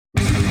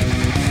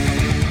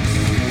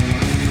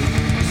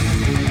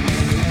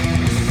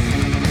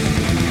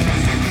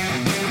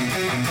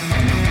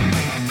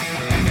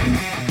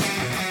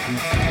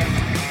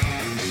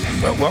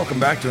welcome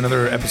back to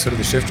another episode of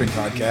the Shift Drink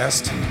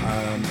Podcast.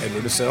 I'm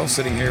Edward Assell,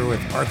 sitting here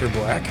with Arthur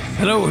Black.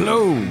 Hello,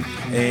 hello.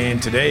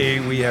 And today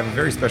we have a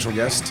very special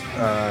guest,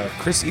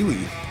 Chris Ely.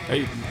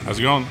 Hey, how's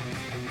it going?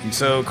 And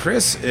so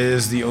Chris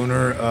is the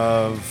owner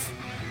of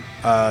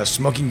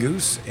Smoking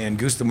Goose and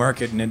Goose the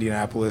Market in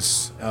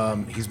Indianapolis.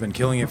 He's been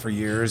killing it for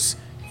years.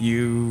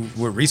 You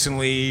were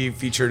recently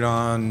featured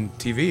on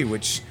TV,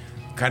 which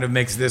kind of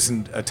makes this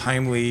a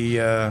timely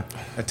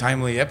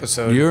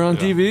episode. You're on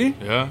TV?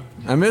 Yeah.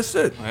 I missed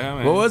it. Yeah,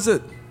 man. What was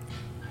it?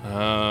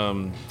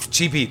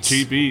 Cheap Eats.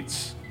 Cheap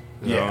Eats.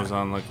 Yeah. I was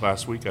on like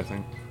last week, I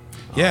think.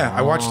 Yeah,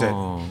 I watched it.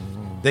 Oh.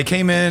 They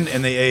came in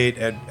and they ate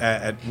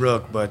at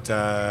Rook, but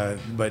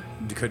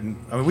they couldn't.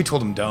 I mean, we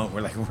told them don't.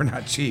 We're like, we're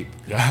not cheap.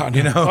 Yeah,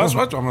 You know? That's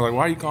what I'm like.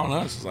 Why are you calling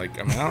us? It's like,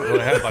 I mean, I don't really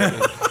have like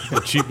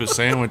the cheapest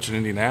sandwich in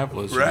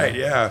Indianapolis. Right?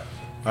 You know? Yeah.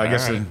 I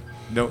guess right.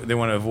 they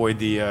want to avoid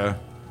the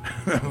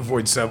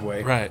avoid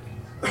Subway. Right.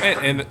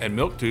 And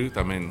Milktooth.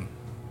 I mean,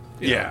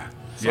 Yeah.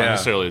 it's not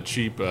necessarily a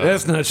cheap.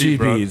 That's not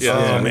cheap run. Eats. Yeah, Oh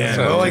Yeah, man! it's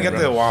not Well, a I cheap got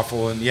the run.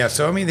 waffle, and yeah.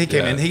 So I mean, they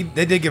came Yeah. in.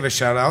 They did give a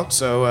shout out.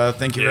 So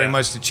thank you very Yeah.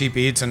 much to Cheap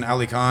Eats and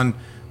Ali Khan.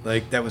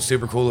 Like that was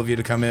super cool of you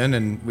to come in,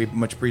 and we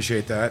much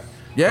appreciate that.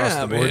 across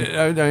Yeah, the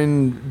board. I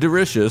mean,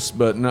 delicious,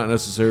 but not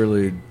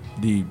necessarily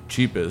the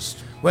cheapest.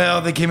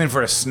 Well, they came in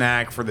for a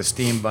snack for the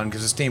steam bun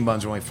because the steam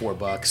buns are only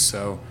 $4.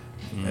 So,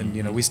 and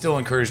we still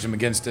encouraged them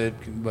against it,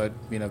 but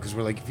because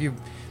we're like, if you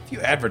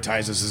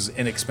advertise this as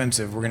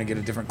inexpensive, we're gonna get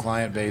a different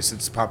client base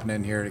that's popping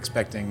in here and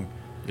expecting,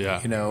 Yeah.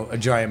 a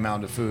giant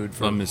amount of food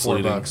for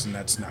Misleading. $4, and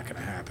that's not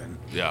gonna happen.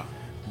 Yeah.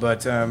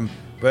 But I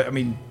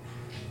mean,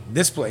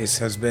 this place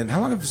has been.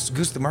 How long has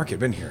Goose the Market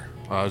been here?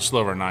 Just a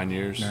little over 9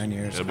 years. 9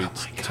 years. It'll be Oh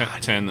my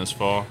God. 10 this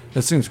fall.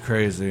 That seems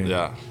crazy.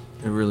 Yeah.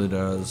 It really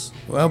does.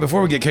 Well,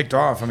 before we get kicked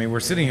off, I mean, we're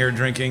sitting here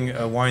drinking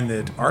a wine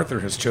that Arthur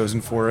has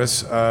chosen for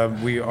us.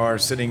 We are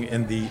sitting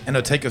in the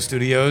Enoteca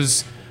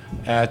Studios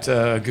at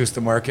Goose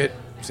the Market,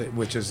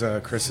 which is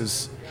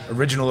Chris's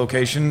original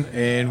location.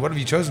 And what have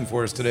you chosen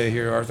for us today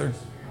here, Arthur?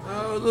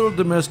 A little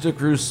domestic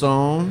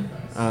Rousson.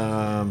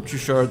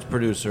 Truchard's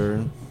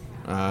producer.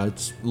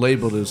 It's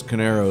labeled as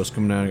Caneros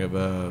coming out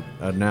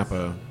of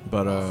Napa,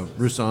 but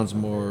Rousson's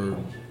more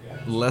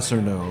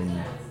lesser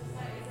known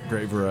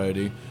grape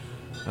variety.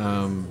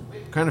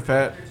 Kind of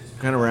fat,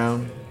 kind of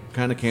round,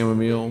 kind of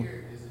chamomile.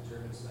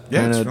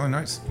 Yeah, it's Kinda- really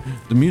nice.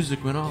 The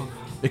music went off.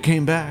 It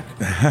came back.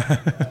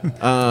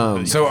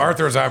 So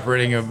Arthur's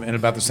operating in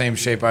about the same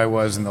shape I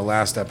was in the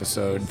last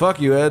episode. Fuck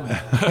you, Ed.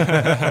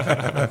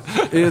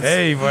 It's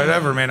Hey,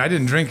 whatever, man. I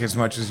didn't drink as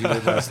much as you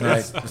did last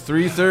night.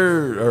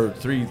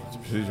 3:30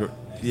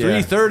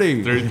 Yeah.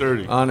 3:30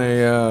 3:30. on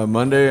a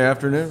Monday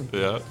afternoon.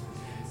 Yeah.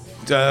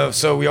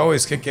 So we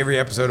always kick every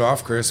episode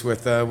off, Chris,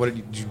 with what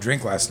did you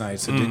drink last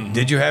night? So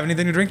did you have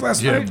anything to drink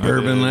last Yeah, night?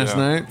 bourbon did, last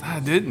yeah. night. I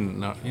didn't.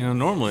 No,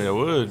 normally I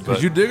would, but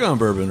Cause you dig on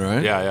bourbon,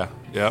 right? Yeah.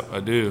 Yep, I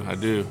do.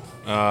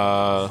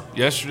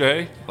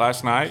 Yesterday,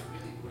 last night,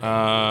 doing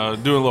a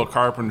little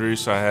carpentry,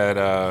 so I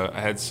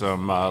had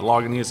some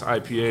Lagunitas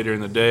IPA during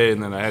the day,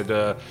 and then I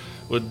had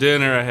with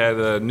dinner I had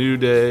a New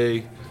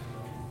Day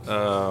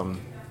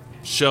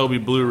Shelby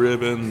Blue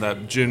Ribbon,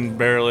 that gin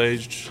barrel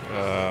aged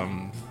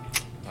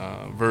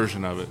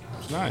version of it.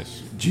 It's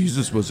nice.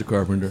 Jesus was a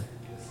carpenter.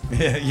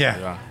 Yeah.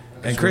 Yeah.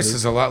 And Chris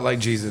is a lot like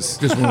Jesus.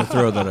 Just want to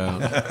throw that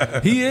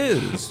out. He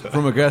is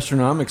from a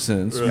gastronomic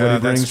sense. What Yeah, he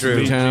brings that's to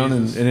true. the town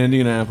in Jesus.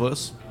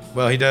 Indianapolis.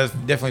 Well, he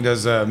definitely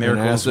does An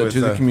miracles asset with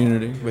to the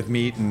community. with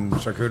meat and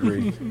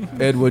charcuterie.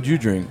 Ed, what'd you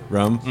drink?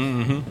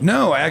 Rum?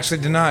 No, I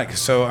actually did not.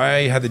 So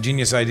I had the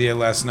genius idea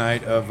last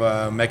night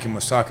of making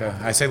moussaka.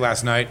 I say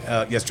last night,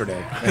 yesterday.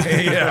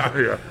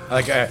 yeah.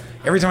 Like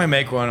every time I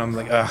make one, I'm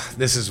like,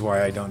 this is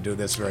why I don't do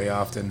this very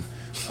often.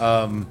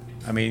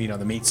 I mean,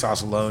 the meat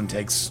sauce alone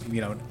takes,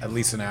 at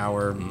least an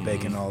hour,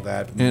 bacon, all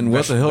that. And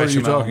what the hell are you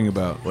Bechamel. talking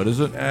about? What is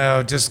it?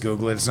 Oh, just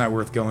Google it. It's not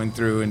worth going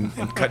through and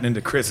cutting into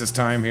Chris's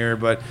time here.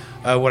 But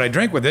what I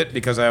drank with it,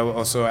 because I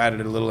also added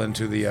a little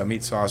into the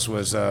meat sauce,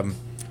 was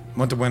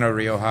Monte Bueno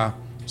Rioja.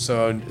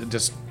 So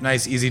just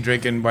nice, easy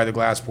drinking by the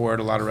glass pour at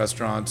a lot of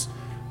restaurants.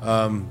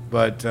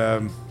 But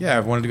I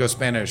wanted to go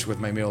Spanish with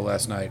my meal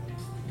last night.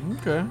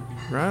 Okay,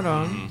 right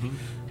on.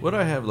 What'd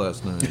I have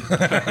last night?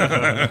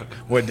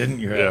 What didn't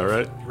you have? Yeah,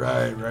 right?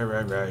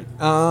 Right.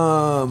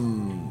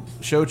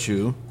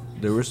 Shochu.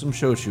 There was some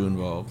shochu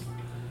involved.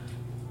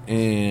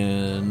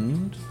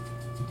 And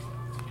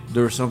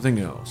there was something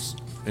else.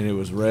 And it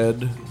was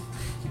red.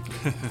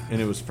 And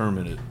it was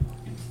fermented.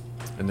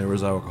 And there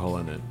was alcohol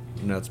in it.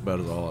 And that's about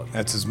all.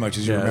 That's as much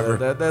as you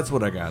remember. That's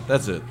what I got.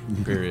 That's it.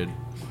 Period.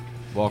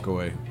 Walk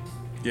away.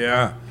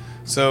 Yeah.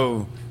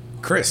 So,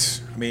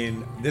 Chris, I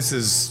mean, this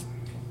is...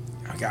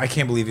 I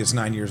can't believe it's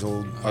 9 years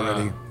old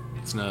already.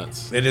 It's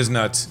nuts. It is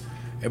nuts.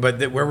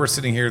 But where we're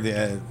sitting here,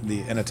 the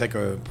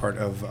Enoteca part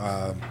of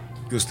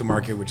Goose the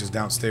Market, which is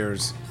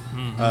downstairs,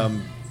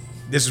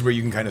 this is where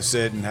you can kind of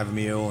sit and have a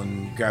meal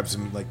and grab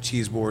some like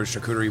cheese boards,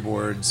 charcuterie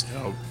boards,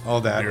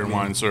 all that. Beer and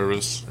wine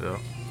service. Yeah.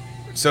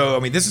 So, I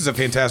mean, this is a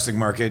fantastic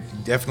market.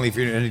 Definitely, if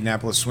you're in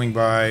Indianapolis, swing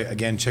by.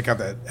 Again, check out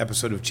that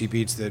episode of Cheap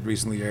Eats that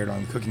recently aired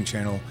on the Cooking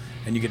Channel,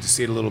 and you get to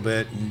see it a little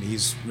bit. And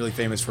he's really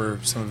famous for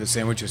some of his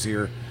sandwiches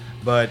here.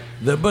 But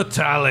The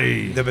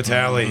Batali. the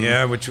Batali,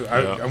 yeah, which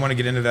I want to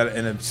get into that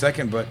in a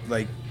second. But,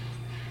 like,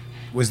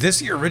 was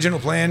this your original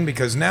plan?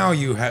 Because now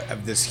you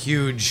have this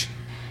huge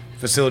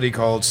facility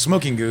called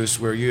Smoking Goose,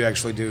 where you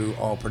actually do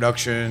all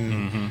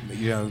production,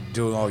 you know,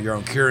 do all your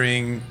own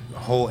curing,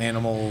 whole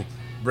animal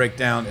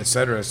breakdown,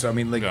 etc. So I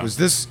mean, like, was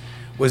this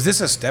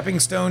a stepping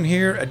stone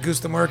here at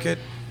Goose the Market?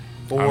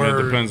 Or I mean,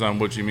 it depends on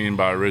what you mean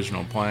by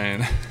original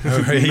plan.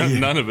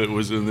 None of it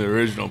was in the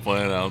original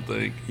plan, I don't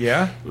think.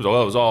 Yeah? It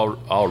was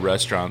all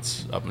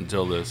restaurants up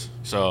until this.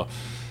 So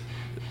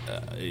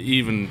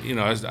even, you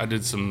know, I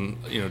did some,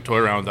 you know, toy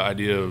around with the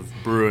idea of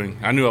brewing.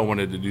 I knew I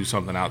wanted to do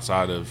something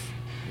outside of,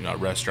 you know,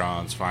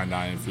 restaurants, fine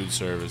dining, food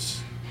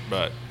service,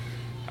 but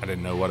I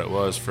didn't know what it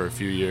was for a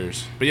few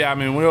years. But yeah, I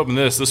mean, when we opened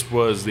this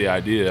was the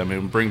idea. I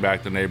mean, bring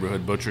back the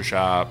neighborhood butcher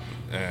shop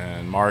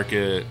and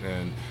market,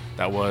 and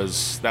that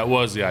was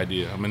the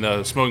idea. I mean,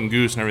 the Smoking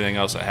Goose and everything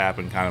else that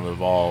happened kind of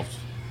evolved.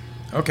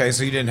 Okay,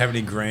 so you didn't have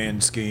any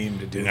grand scheme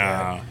to do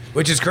that,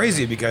 which is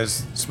crazy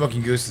because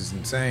Smoking Goose is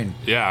insane.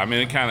 Yeah, I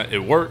mean,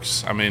 it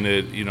works. I mean,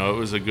 it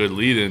was a good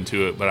lead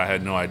into it, but I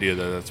had no idea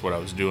that that's what I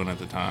was doing at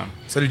the time.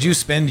 So did you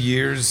spend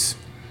years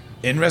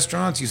in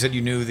restaurants? You said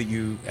you knew that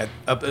you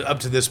up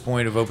to this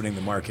point of opening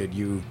the market,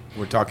 you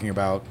were talking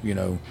about, you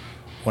know,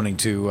 wanting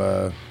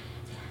to.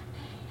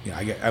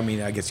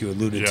 I guess you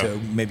alluded to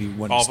maybe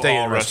wanting to stay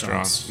in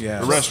restaurants.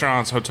 Yeah, the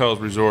restaurants, hotels,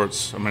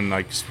 resorts. I mean,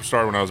 like,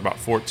 started when I was about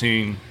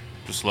 14.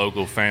 Just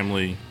local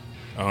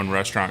family-owned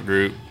restaurant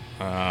group.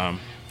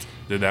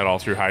 Did that all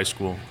through high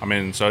school. I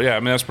mean, so yeah, I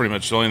mean, that's pretty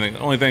much the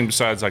only thing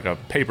besides like a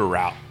paper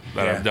route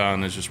that I've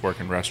done is just work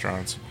in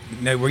restaurants.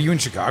 Now, were you in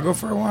Chicago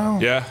for a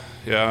while? Yeah.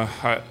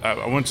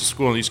 I went to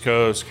school on the East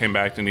Coast, came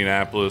back to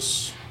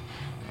Indianapolis.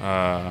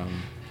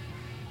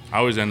 I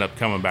always end up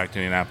coming back to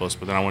Indianapolis,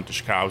 but then I went to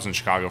Chicago. I was in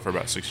Chicago for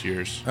about 6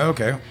 years.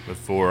 Okay.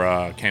 Before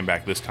I came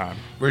back this time.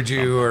 Where'd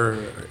you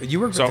you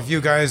work with a few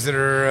guys that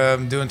are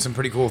doing some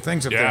pretty cool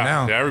things up there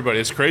now. Yeah, everybody.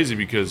 It's crazy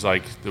because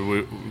like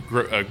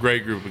a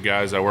great group of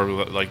guys I work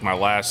with. Like my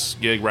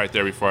last gig right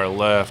there before I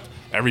left,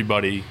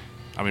 everybody.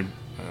 I mean,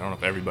 I don't know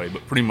if everybody,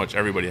 but pretty much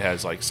everybody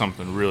has like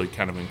something really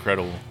kind of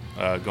incredible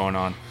going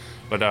on.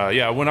 But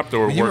I went up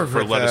there to work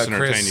for Let Us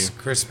Entertain You.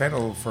 Chris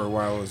Pendle for a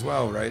while as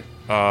well, right?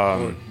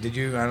 Or did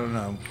you? I don't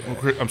know.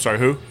 I'm sorry,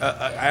 who?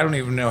 I don't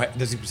even know.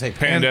 Does he say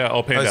Pandel?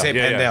 Oh, Pandel. Say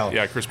Pandel.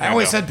 Yeah, Chris Pandel. I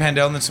always said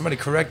Pandel, and then somebody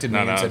corrected me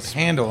and said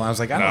Pandel. I was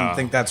like, I don't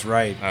think that's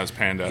right. That was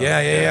Pandel.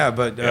 Yeah.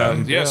 But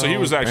so he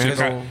was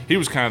actually he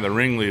was kind of the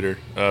ringleader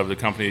of the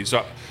company.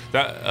 So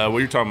that what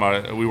you're talking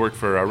about, we worked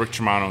for Rick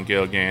Tremano and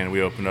Gail Gann.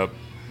 We opened up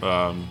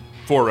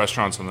 4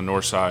 restaurants on the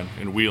north side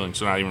in Wheeling,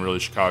 so not even really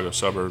Chicago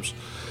suburbs.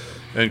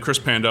 And Chris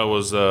Pandel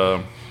was,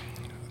 I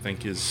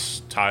think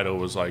his title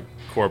was like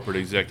corporate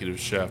executive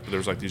chef, but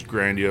there's like these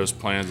grandiose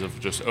plans of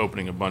just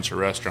opening a bunch of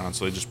restaurants.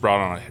 So they just brought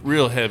on a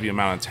real heavy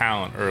amount of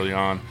talent early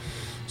on.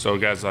 So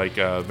guys like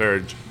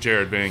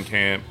Jared Van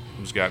Camp,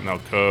 who's got No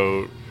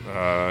Coat,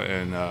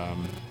 and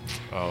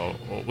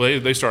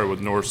they started with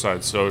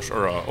Northside Social,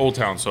 or Old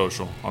Town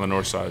Social on the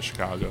north side of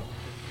Chicago.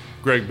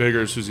 Greg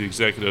Biggers, who's the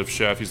executive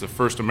chef, he's the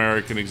first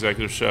American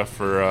executive chef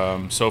for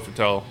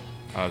Sofitel.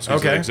 So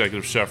he's the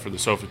executive chef for the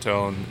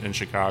Sofitel in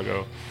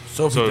Chicago.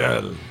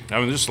 Sofitel. I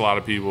mean, there's a lot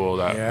of people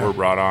that were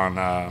brought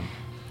on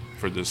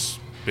for this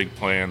big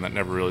plan that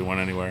never really went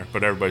anywhere,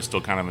 but everybody's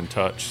still kind of in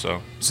touch.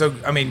 So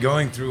I mean,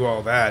 going through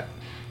all that,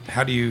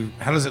 how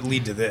does it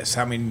lead to this?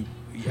 I mean,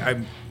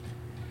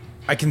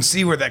 I can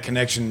see where that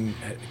connection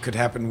could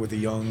happen with a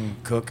young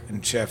cook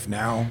and chef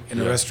now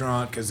in a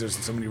restaurant, because there's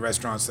so many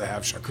restaurants that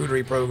have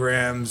charcuterie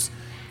programs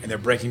and they're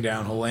breaking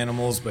down whole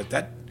animals, but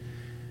that.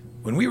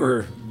 When we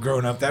were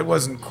growing up, that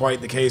wasn't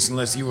quite the case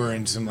unless you were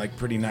in some like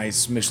pretty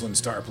nice Michelin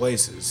star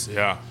places.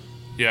 Yeah.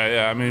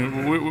 I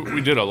mean,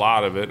 we did a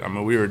lot of it. I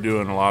mean, we were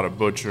doing a lot of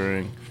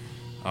butchering,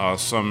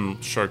 some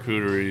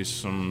charcuterie,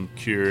 some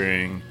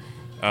curing,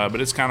 but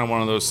it's kind of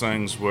one of those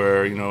things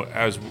where, you know,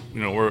 as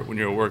you know, when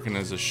you're working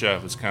as a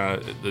chef, it's kind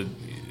of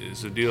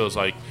the deal is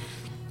like,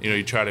 you know,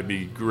 you try to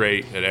be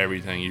great at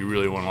everything. You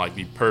really want to like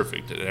be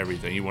perfect at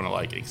everything. You want to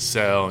like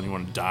excel, and you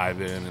want to dive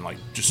in and like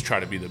just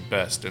try to be the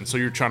best. And so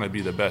you're trying to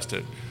be the best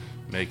at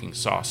making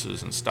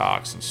sauces and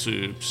stocks and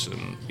soups,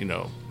 and you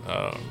know,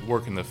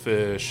 working the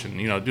fish, and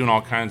you know, doing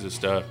all kinds of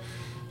stuff.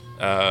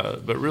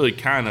 But really,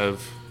 kind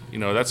of, you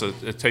know,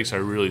 it takes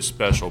a really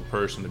special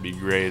person to be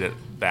great at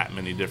that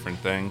many different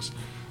things.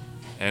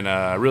 And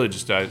I really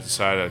just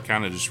decided I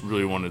kind of just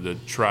really wanted to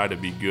try to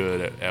be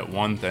good at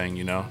one thing,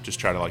 you know, just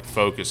try to like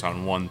focus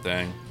on one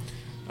thing,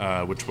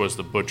 which was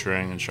the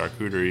butchering and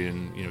charcuterie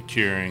and, you know,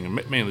 curing,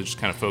 and mainly just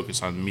kind of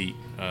focus on meat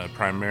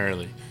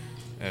primarily.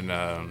 And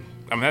I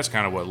mean, that's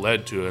kind of what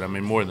led to it. I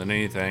mean, more than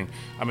anything,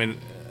 I mean,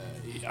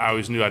 I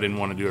always knew I didn't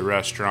want to do a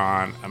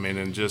restaurant. I mean,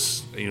 and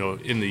just, you know,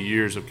 in the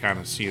years of kind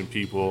of seeing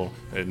people,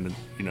 and,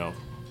 you know,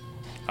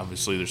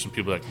 obviously there's some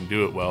people that can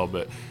do it well,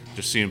 but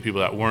just seeing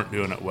people that weren't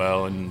doing it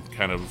well and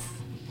kind of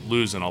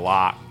losing a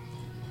lot,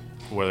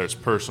 whether it's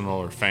personal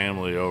or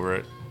family over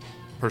it,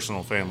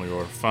 personal, family,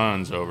 or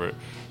funds over it.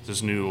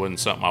 Just knew it wasn't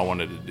something I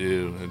wanted to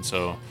do, and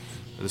so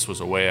this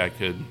was a way I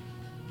could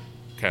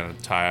kind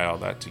of tie all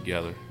that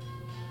together.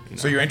 You know?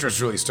 So your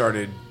interest really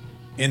started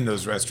in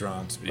those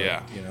restaurants. But,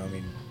 Yeah. You know, I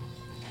mean,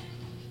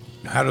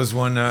 how does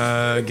one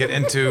get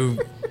into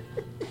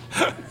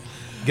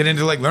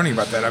like learning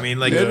about that? I mean,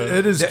 like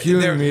It is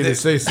cueing me to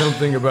say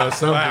something about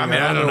something. I mean,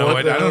 I don't know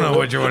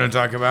what you want to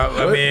talk about.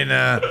 I mean,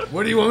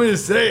 What do you want me to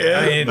say,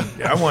 Ed? I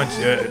mean, I want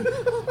you.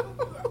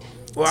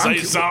 Well, Say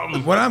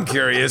something. What I'm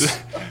curious,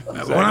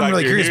 what I'm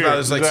really curious about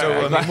is like, so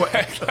I mean,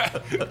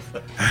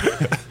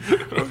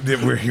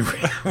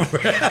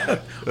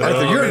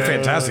 Arthur, you're in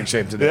fantastic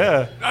shape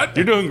today. Yeah,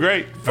 you're doing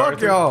great.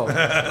 Fuck y'all. All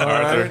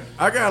right.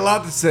 I got a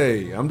lot to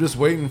say. I'm just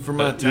waiting for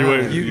my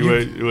time.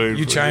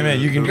 You chime in.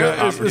 You can go.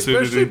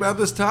 Especially about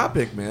this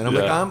topic, man.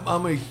 Yeah.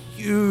 I'm a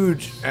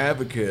huge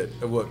advocate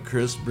of what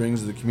Chris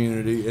brings to the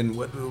community and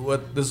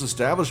what this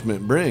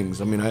establishment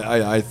brings. I mean,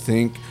 I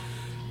think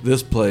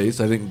this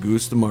place, I think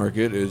Goose the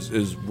Market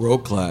is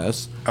world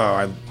class.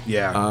 Oh,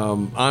 yeah.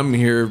 I'm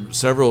here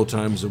several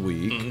times a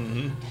week,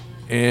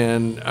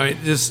 and I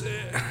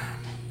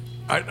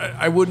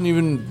wouldn't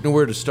even know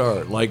where to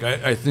start. Like,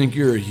 I think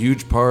you're a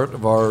huge part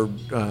of our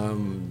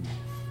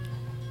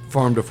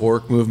farm to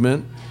fork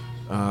movement.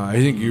 I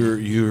think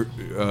you're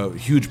a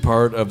huge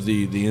part of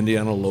the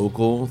Indiana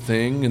local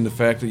thing, and the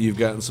fact that you've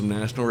gotten some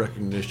national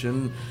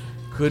recognition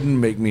couldn't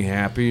make me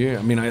happy.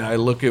 I mean, I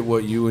look at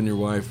what you and your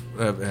wife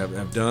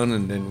have done,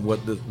 and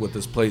what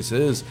this place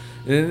is,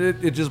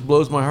 and it just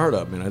blows my heart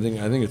up, man. I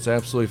think it's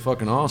absolutely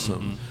fucking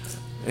awesome.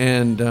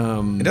 And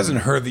it doesn't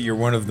hurt that you're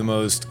one of the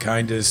most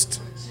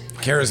kindest,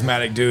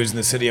 charismatic dudes in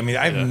the city. I mean,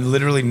 I've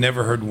literally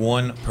never heard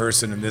one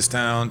person in this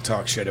town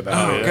talk shit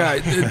about it.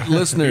 God,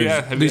 listeners,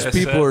 these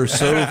people are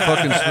so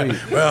fucking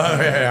sweet. Well,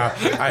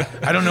 yeah.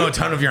 I don't know a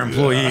ton of your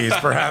employees.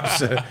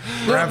 Perhaps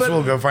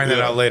we'll go find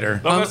that out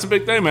later. No, that's the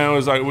big thing, man. It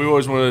was like we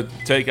always wanted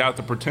to take out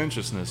the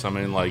pretentiousness. I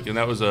mean, like, and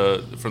that was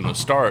from the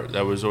start.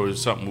 That was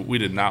always something we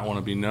did not want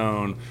to be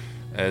known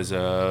as.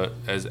 So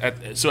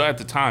at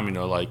the time, you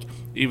know, like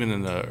even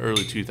in the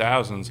early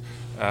 2000s.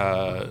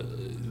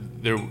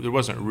 There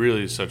wasn't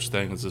really such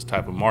thing as this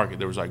type of market.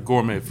 There was like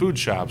gourmet food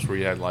shops where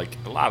you had like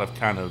a lot of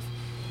kind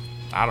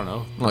my don't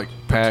know, like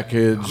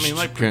packaged, I mean,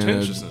 like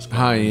pretentiousness,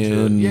 high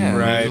end, yeah,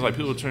 right. Like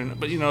people turn,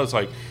 but you know, it's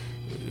like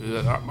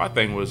my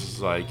thing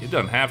was like it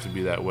doesn't have to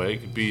be that way.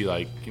 It could be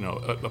like, you know,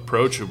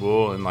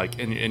 approachable and like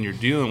and you're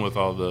dealing with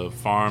all the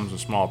farms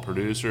and small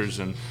producers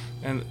and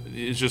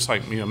it's just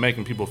like, you know,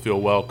 making people feel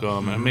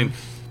welcome. I mean,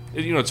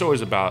 you know, it's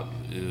always about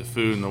the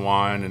food and the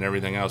wine and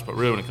everything else, but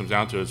really when it comes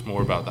down to it, it's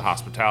more about the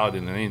hospitality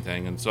than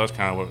anything. And so that's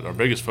kind of what our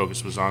biggest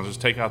focus was on,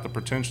 just take out the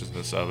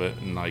pretentiousness of it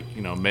and, like,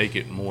 you know, make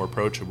it more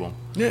approachable.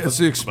 Yeah, it's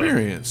the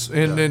experience.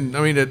 And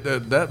I mean,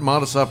 that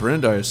modus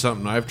operandi is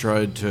something I've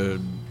tried to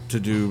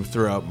do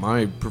throughout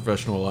my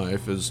professional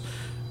life, is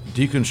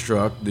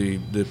deconstruct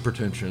the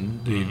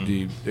pretension,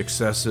 the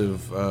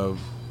excessive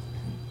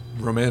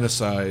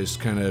romanticized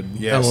kind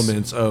of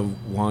elements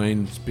of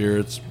wine,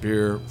 spirits,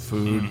 beer,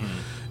 food.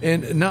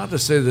 And not to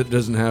say that it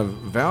doesn't have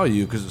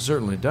value, because it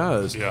certainly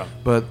does. Yeah.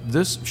 But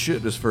this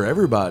shit is for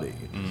everybody.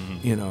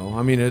 You know,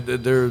 I mean,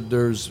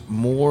 there's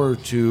more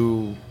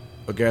to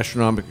a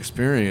gastronomic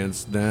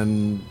experience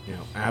than, you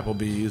know,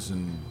 Applebee's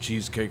and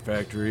Cheesecake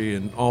Factory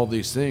and all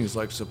these things.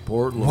 Like,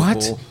 support local.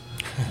 What?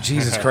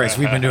 Jesus Christ,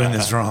 we've been doing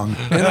this wrong.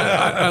 And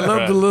I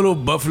love the little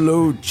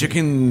buffalo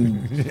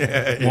chicken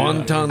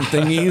wonton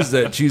thingies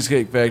that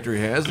Cheesecake Factory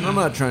has, and I'm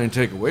not trying to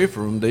take away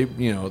from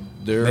them.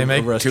 They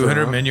make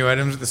 200 menu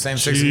items with the same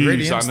 6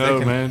 ingredients. I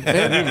know, man.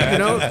 And, you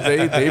know,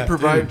 they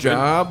provide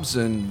jobs,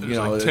 and there's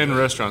like 10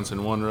 restaurants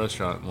in one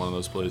restaurant in one of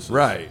those places.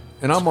 Right,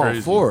 and I'm all crazy.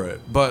 for it.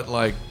 But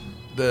like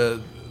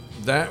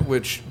that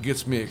which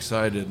gets me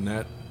excited and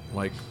that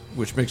like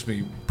which makes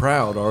me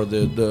proud are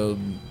the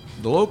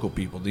local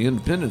people, the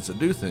independents that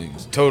do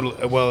things.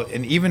 Totally. Well,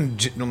 and even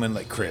gentlemen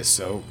like Chris.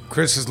 So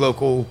Chris is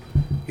local,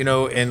 you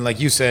know, and like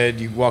you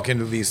said, you walk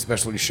into these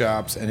specialty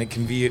shops and it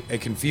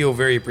can feel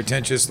very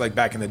pretentious, like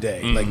back in the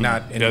day, like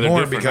not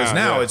anymore, because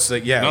now it's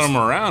like none of them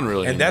are around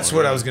really. And that's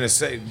what I was gonna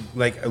say,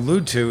 like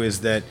allude to,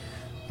 is that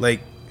like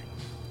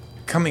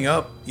coming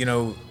up, you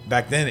know,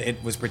 back then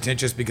it was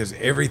pretentious because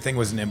everything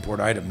was an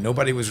import item.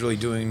 Nobody was really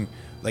doing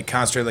like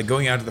concentrate, like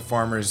going out to the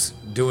farmers,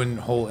 doing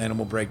whole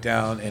animal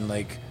breakdown and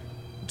like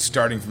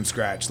starting from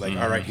scratch, like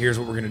all right, here's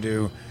what we're gonna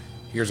do,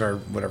 here's our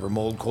whatever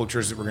mold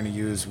cultures that we're gonna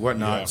use,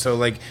 whatnot. So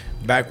like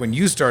back when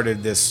you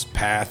started this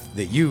path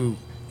that you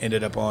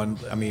ended up on,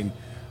 I mean,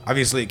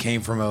 obviously it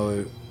came from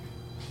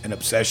an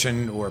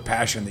obsession or a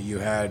passion that you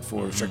had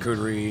for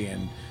charcuterie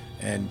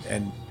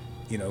and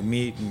you know,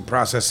 meat and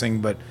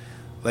processing, but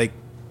like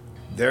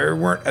there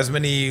weren't as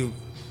many,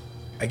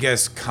 I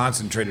guess,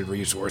 concentrated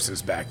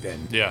resources back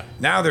then. Yeah.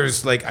 Now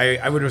there's like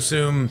I would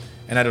assume,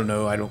 and I don't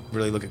know, I don't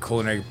really look at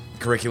culinary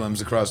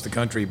curriculums across the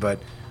country, but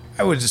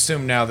I would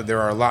assume now that there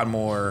are a lot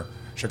more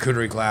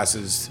charcuterie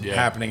classes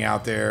happening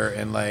out there,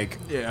 and like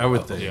Yeah, I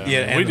would think. Yeah,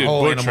 and we did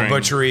whole animal butchering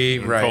butchery,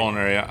 and right?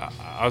 culinary.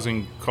 I was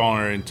in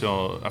culinary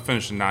until I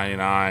finished in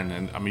 '99,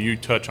 and I mean, you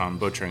touch on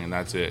butchering, and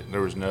that's it.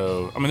 There was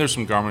no. I mean, there's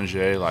some garde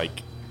manger, like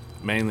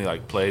mainly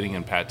like plating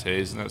and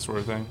pâtés and that sort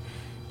of thing,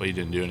 but you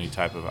didn't do any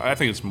type of. I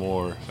think it's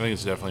more. I think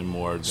it's definitely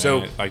more.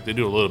 So- like they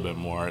do a little bit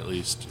more at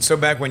least. So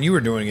back when you were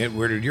doing it,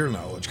 where did your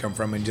knowledge come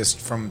from? And just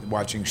from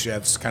watching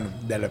chefs, kind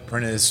of that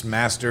apprentice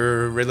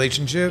master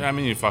relationship? I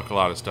mean, you fuck a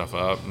lot of stuff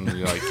up, and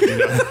you're like,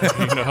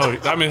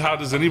 I mean, how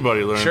does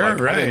anybody learn? Sure, like,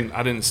 right.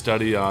 I didn't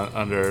study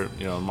under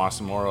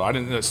Massimoro. I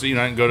didn't, so, I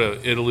didn't go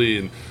to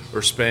Italy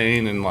or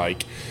Spain, and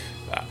like,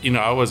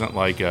 I wasn't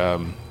like,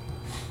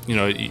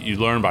 you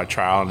learn by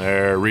trial and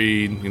error,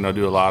 read,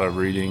 do a lot of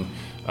reading.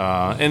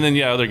 And then,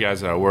 other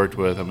guys that I worked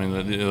with. I mean,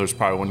 there's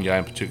probably one guy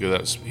in particular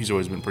he's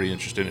always been pretty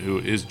interested in, who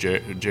is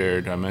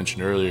Jared, I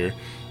mentioned earlier.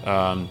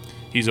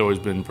 He's always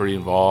been pretty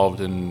involved,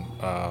 and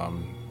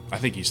I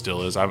think he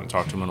still is. I haven't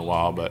talked to him in a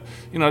while, but,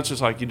 it's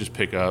just like you just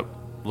pick up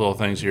little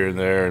things here and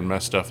there and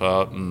mess stuff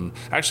up. And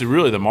actually,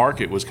 really, the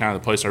market was kind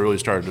of the place I really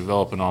started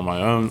developing all my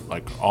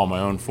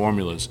own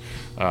formulas.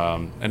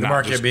 And The not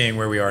market just- being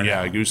where we are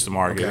now. yeah, Goose the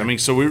Market. Okay. I mean,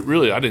 so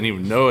I didn't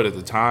even know it at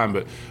the time,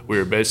 but we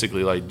were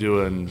basically like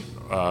doing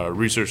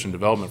research and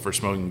development for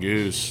Smoking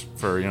Goose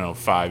for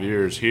 5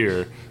 years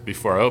here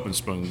before I opened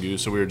Smoking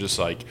Goose. So we were just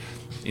like,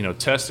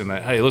 testing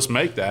that. Hey, let's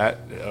make that.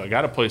 I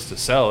got a place to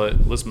sell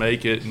it. Let's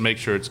make it and make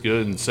sure it's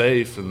good and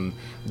safe and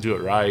do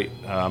it right.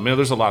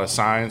 There's a lot of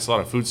science, a lot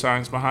of food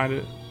science behind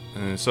it.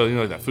 And so,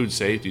 like that food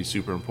safety is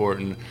super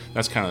important.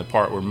 That's kind of the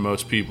part where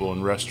most people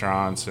in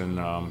restaurants and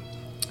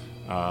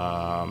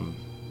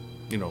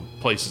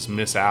places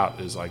miss out,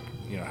 is like,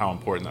 how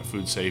important that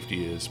food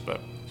safety is.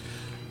 But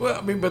Well,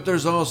 I mean, but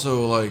there's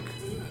also like,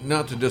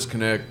 not to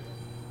disconnect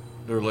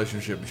the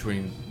relationship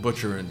between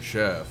butcher and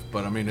chef,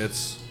 but I mean,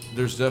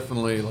 there's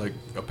definitely like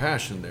a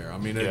passion there. I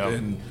mean, Yeah.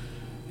 and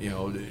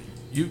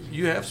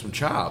you have some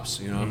chops.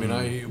 I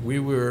mean, we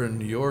were in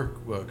New York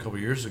a couple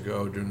years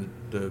ago during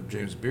the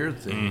James Beard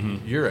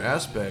thing. Your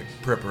aspect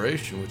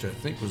preparation, which I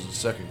think was the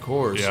second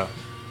course, yeah,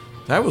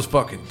 that was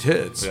fucking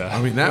tits. Yeah.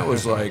 I mean, that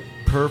was like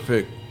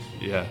perfect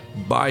yeah,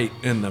 bite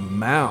in the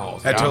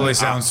mouth. That totally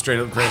sounds straight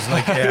up crazy.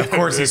 Like, yeah, of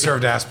course he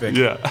served aspic.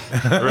 yeah.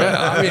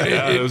 I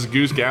mean, It was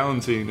Goose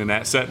Galantine and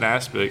that set in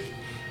aspic.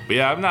 But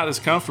yeah, I'm not as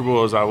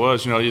comfortable as I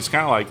was. It's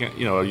kind of like,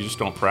 you just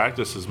don't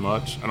practice as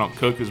much. I don't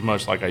cook as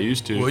much like I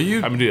used to. Well,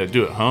 I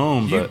do at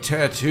home, You but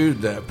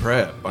tattooed that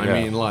prep. I Yeah.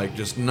 mean, like,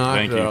 just knocked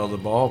Thank it you. out of the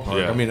ballpark.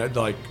 Yeah. I mean,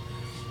 like,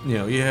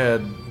 you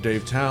had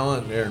Dave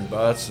Talent, and Aaron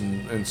Butts,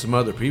 and some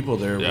other people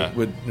there Yeah.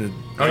 with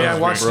Oh yeah, I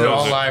was watched great. it all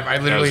That was- live. I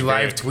that literally was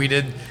live great.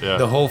 tweeted Yeah.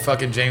 the whole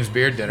fucking James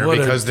Beard dinner What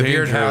a because the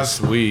Beard dangerous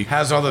House week.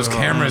 has all those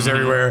cameras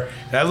everywhere.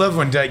 And I love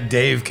when like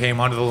Dave came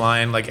onto the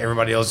line, like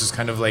everybody else just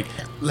kind of like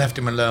left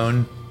him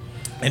alone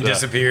and Yeah.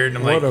 disappeared. And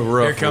I'm What like, a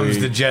rough here comes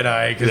week. the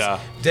Jedi, because Yeah.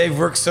 Dave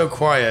works so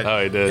quiet.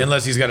 Oh, he did.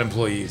 Unless he's got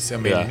employees. I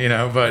mean,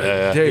 Yeah. but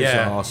Yeah. Dave's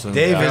yeah. awesome.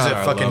 Dave God, is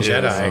I a fucking love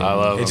Jedi. him. I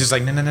love him. It's just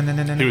like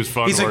no. He was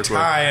fun He's to like work with.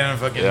 Ty and a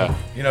fucking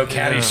Yeah.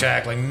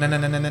 Caddyshack, like no.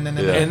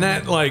 Yeah. And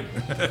that, like,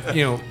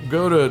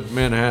 go to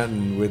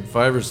Manhattan with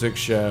 5 or 6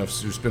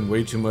 chefs who spend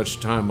way too much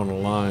time on a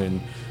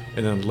line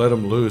and then let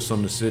them loose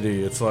on the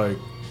city. It's like,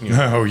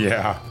 Oh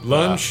yeah.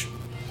 lunch,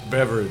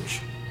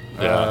 beverage,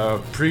 Yeah.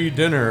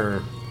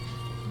 pre-dinner,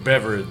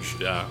 beverage,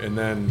 Yeah. and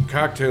then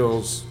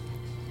cocktails,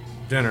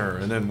 dinner,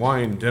 and then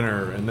wine,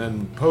 dinner, and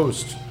then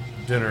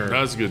post-dinner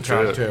That was a good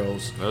trip.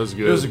 cocktails. That was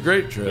good. It was a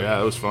great trip.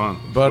 Yeah, it was fun.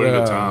 But What a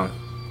good time.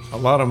 a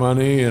lot of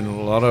money and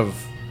a lot of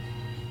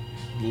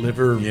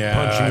liver Yeah,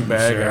 punching I'm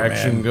bag sure,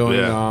 action man. going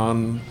Yeah.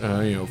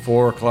 on.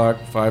 4 o'clock,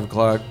 5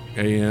 o'clock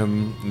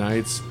a.m.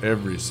 nights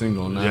every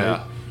single night. Yeah.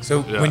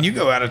 So Yeah. when you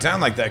go out of town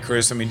like that,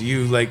 Chris, I mean, do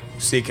you like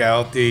seek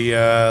out the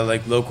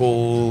like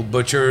local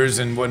butchers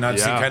and whatnot,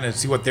 Yeah.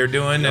 see what they're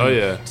doing, and Oh,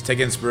 yeah. to take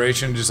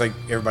inspiration, just like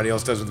everybody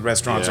else does with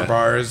restaurants Yeah. or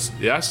bars?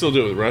 Yeah, I still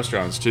do it with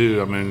restaurants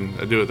too. I mean,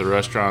 I do it with the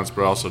restaurants,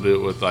 but I also do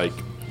it with like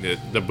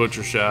the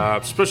butcher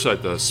shops, especially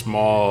like the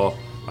small,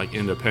 like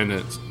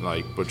independent,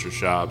 like butcher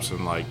shops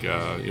and like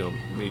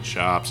meat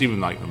shops,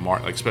 even like the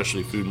like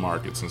especially food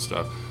markets and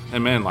stuff.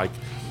 And man, like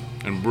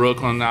in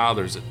Brooklyn now,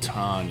 there's a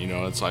ton.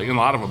 It's like, and a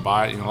lot of them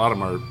buy it. A lot of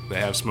them they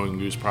have Smoking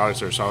Goose products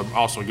there. So I'm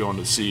also going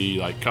to see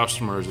like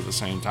customers at the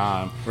same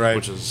time, Right.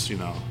 Which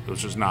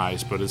is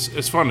nice. But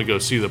it's fun to go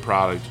see the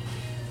product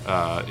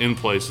in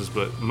places.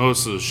 But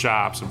most of the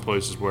shops and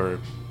places where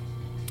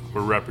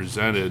we're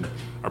represented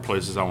are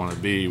places I want to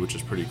be, which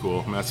is pretty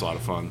cool. I mean, that's a lot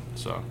of fun.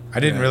 So, I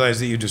didn't realize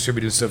that you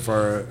distributed so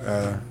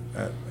far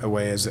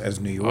away as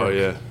New York. oh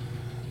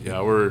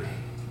yeah, we're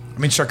I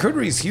mean,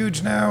 charcuterie is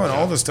huge now, and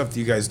all the stuff that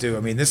you guys do. I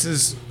mean,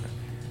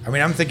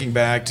 I'm thinking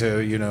back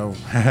to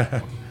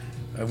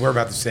we're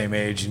about the same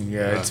age,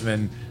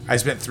 and I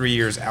spent 3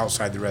 years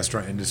outside the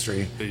restaurant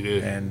industry. You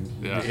did? And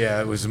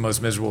Yeah. it was the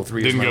most miserable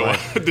 3 years Didn't of my go.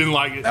 life. Didn't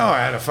like it. No, I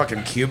had a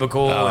fucking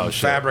cubicle and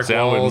shit. fabric See,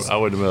 walls. I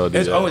wouldn't be able to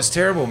do that. Oh, it's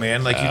terrible,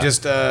 man. Like you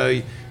just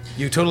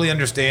you totally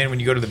understand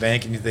when you go to the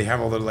bank and they have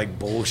all their like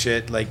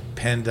bullshit like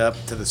pinned up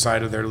to the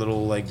side of their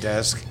little like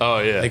desk. Oh,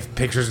 yeah. Like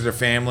pictures of their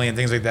family and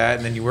things like that.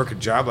 And then you work a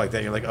job like that,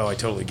 and you're like, oh, I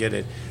totally get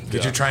it. Because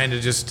Yeah. you're trying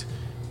to just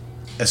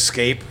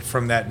escape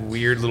from that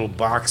weird little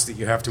box that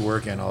you have to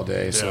work in all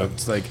day. So Yeah.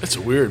 it's like It's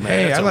a weird, man.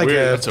 Hey, It's I a like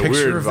weird, a it's a picture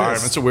weird of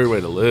environment. this. It's a weird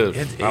way to live.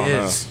 It I don't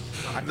is.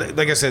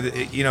 Like I said,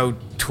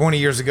 20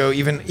 years ago,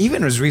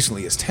 even as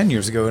recently as 10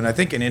 years ago, and I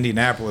think in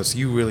Indianapolis,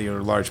 you really are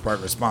a large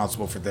part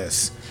responsible for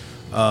this.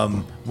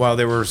 While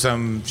there were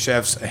some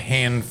chefs, a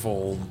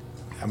handful,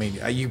 I mean,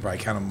 you probably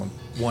count them on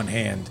one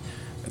hand,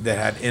 that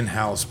had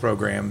in-house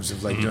programs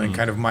of like doing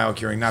kind of mild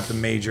curing, not the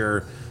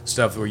major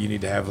stuff where you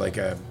need to have like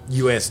a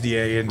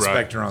USDA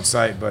inspector on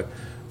site, but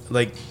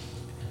like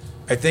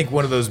I think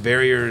one of those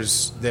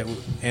barriers that,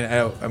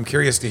 and I'm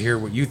curious to hear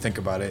what you think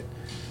about it.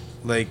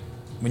 Like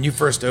when you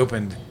first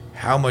opened,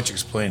 how much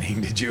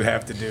explaining did you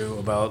have to do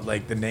about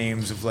like the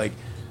names of like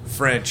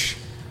French,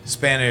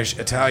 Spanish,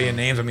 Italian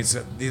names? I mean,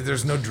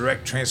 there's no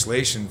direct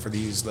translation for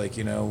these, like,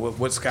 you know,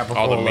 what's capicola?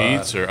 All the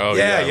meats or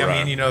I I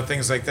mean, you know,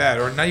 things like that,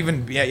 or not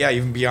even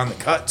even beyond the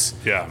cuts.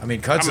 Yeah, I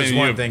mean, cuts is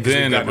one thing. 'Cause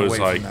we've Then it gotten was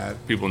away like from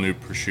that. people knew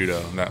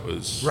prosciutto, and that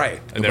was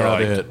Right. And they were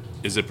About like, it.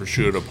 "Is it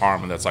prosciutto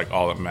Parma?" That's like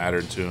all that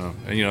mattered to them.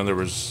 And you know, there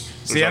was.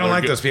 See, I don't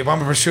like those people. I'm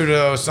a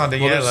prosciutto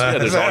Sant'Agnella.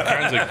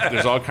 Well,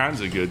 there's all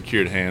kinds of good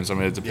cured hams. I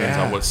mean, it depends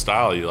on what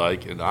style you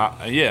like. And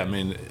I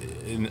mean,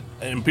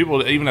 and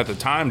people even at the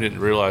time didn't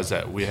realize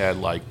that we had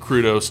like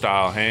crudo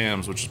style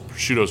hams, which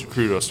prosciutto's a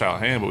crudo style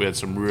ham, but we had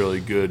some really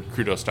good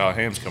crudo style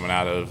hams coming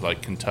out of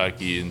like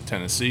Kentucky and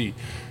Tennessee,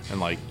 and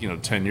like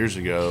 10 years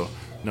ago.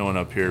 No one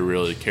up here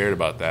really cared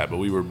about that, but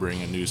we were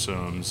bringing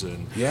Newsome's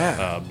and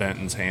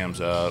Benton's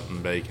hams up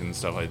and bacon and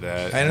stuff like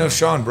that. I know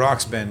Sean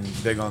Brock's been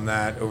big on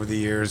that over the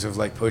years of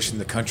like pushing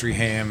the country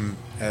ham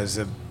as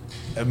a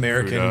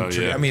American.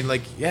 Yeah. I mean,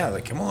 like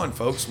come on,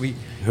 folks.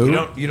 Who?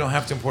 You don't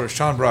have to import it.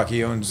 Sean Brock,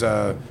 he owns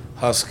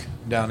Husk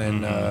down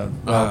in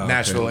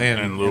Nashville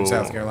and in Louisville.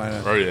 South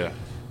Carolina. Oh yeah,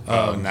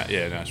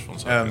 Nashville and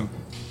South Carolina.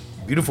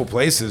 Beautiful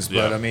places, but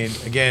Yeah. I mean,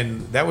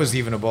 again, that was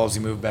even a ballsy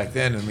move back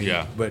then. I mean,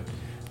 Yeah. but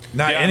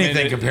not Yeah, I mean,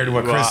 anything compared to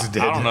what well, Chris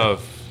did. I don't know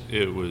if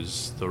it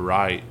was the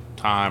right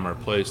time or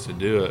place to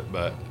do it,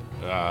 but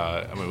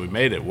I mean, we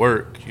made it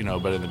work,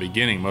 but in the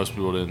beginning, most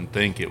people didn't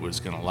think it was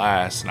going to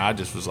last. And I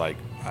just was like,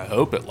 I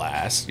hope it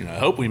lasts, I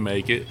hope we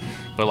make it.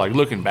 But like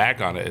looking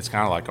back on it, it's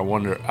kind of like,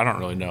 I don't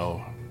really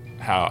know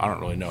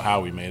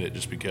how we made it,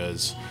 just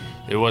because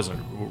it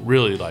wasn't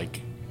really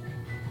like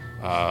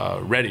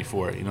ready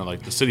for it.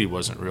 Like the city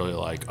wasn't really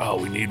like,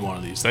 oh, we need one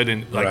of these. They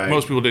didn't, like, Right.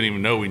 most people didn't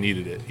even know we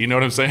needed it. You know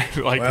what I'm saying?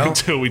 Like, Well-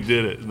 until we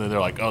did it. And then they're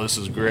like, oh, this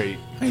is great.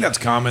 I think that's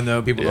common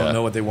though. People Yeah. don't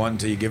know what they want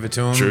until you give it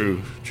to them.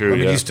 True, I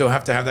mean, yeah. you still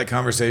have to have that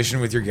conversation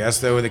with your guests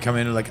though, where they come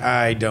in and like,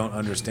 I don't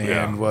understand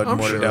Yeah. what I'm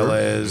mortadella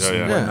sure. is Yeah, and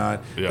yeah.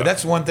 whatnot. Yeah. But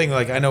that's one thing.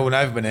 Like I know when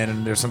I've been in,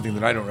 and there's something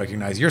that I don't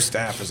recognize. Your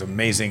staff is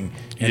amazing,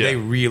 and Yeah. they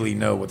really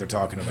know what they're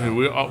talking about.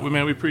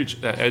 We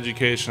preach that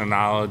education and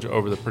knowledge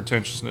over the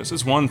pretentiousness.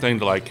 It's one thing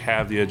to like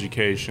have the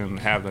education,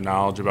 have the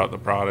knowledge about the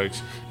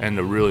products, and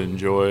to really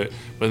enjoy it.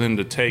 But then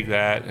to take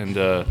that and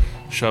to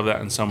shove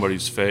that in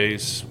somebody's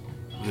face,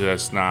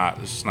 that's not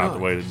the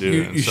way to do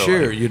You- it. And you so,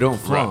 share, like, you don't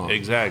flaunt. Right,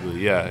 exactly.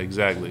 Yeah,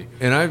 exactly.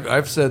 And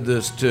I've said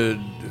this to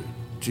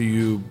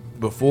you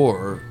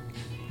before.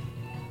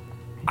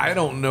 I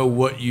don't know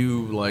what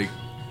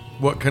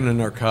kind of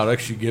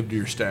narcotics you give to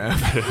your staff,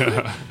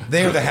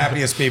 They are the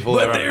happiest people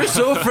but ever. they're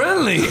so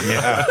friendly.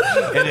 Yeah,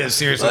 it is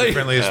seriously the Like,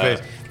 friendliest face.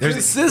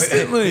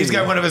 consistently. He's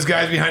got one of his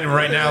guys behind him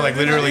right now, like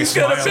literally He's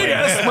got a smiling. big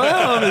ass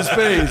smile on his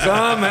face.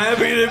 I'm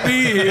happy to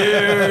be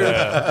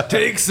here.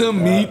 Take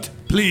some meat,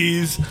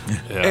 please.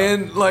 Yeah.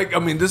 And like, I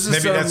mean, this is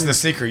Maybe that's something- the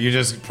secret. You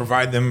just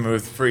provide them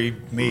with free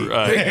meat.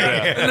 Right.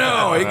 Yeah.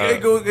 No,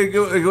 it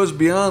goes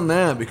beyond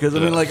that, because I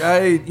mean, like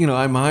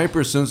I'm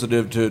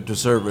hypersensitive to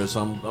service.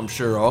 I'm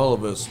sure all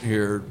of us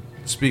here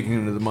speaking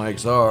into the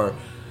mics are,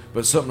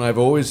 but something I've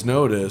always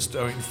noticed.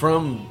 I mean,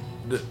 from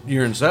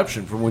your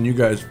inception, from when you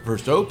guys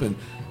first opened,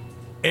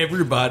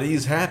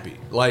 everybody's happy.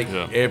 Like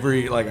Yeah.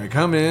 I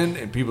come in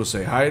and people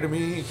say hi to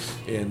me,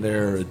 and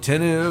they're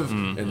attentive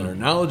Mm-hmm. and they're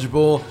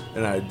knowledgeable,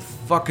 and I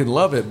fucking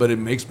love it. But it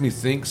makes me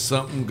think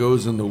something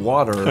goes in the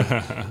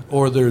water,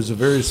 or there's a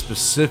very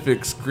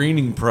specific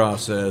screening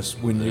process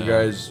when you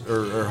guys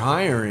are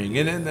hiring,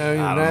 and then I mean,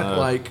 I don't that know.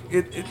 like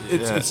it's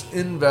Yeah. it's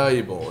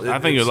invaluable. I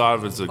think a lot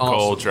of it's the awesome.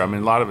 culture. I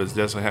mean, a lot of it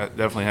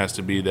definitely has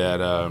to be that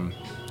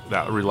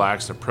that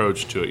relaxed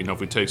approach to it. If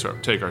we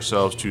take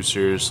ourselves too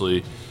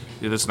seriously,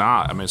 it's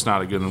not. I mean, it's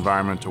not a good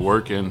environment to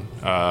work in.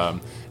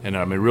 And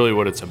I mean, really,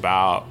 what it's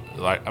about,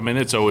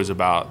 it's always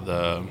about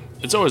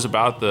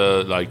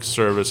the like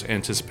service,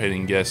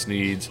 anticipating guest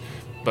needs,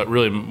 but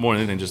really more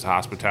than anything, just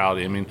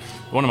hospitality. I mean,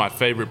 one of my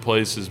favorite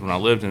places when I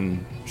lived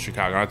in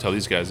Chicago, and I tell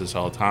these guys this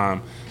all the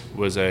time,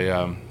 was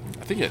I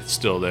think it's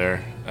still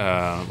there.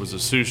 It was a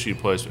sushi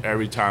place.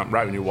 Every time,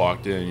 right when you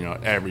walked in, you know,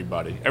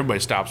 everybody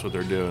stops what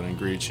they're doing and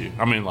greets you.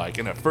 I mean, like,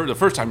 the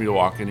first time you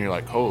walk in, you're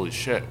like, holy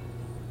shit.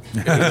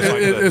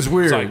 It's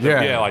weird, like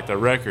like the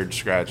record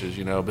scratches,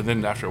 you know. But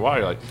then after a while,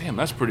 you're like, damn,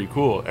 that's pretty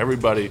cool.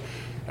 Everybody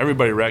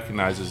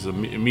recognizes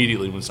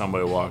immediately when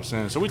somebody walks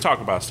in. So we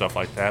talk about stuff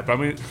like that. But I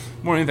mean,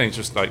 more than anything, it's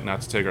just like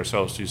not to take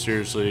ourselves too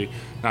seriously,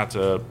 not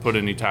to put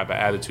any type of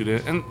attitude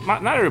in. And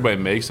not everybody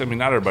makes it. I mean,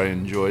 not everybody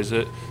enjoys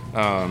it.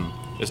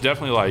 It's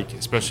definitely like,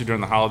 especially during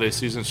the holiday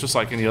season, it's just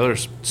like any other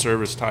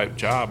service type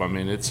job. I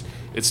mean, it's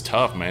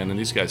tough, man, and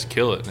these guys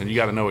kill it. And you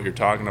got to know what you're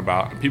talking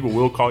about. And people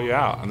will call you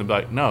out, and they'll be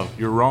like, "No,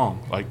 you're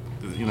wrong." Like,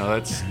 you know,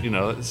 that's, you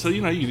know, so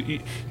you know, you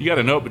got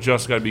to know it, but you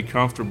also got to be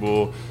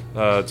comfortable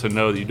to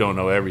know that you don't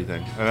know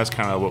everything. And that's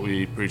kind of what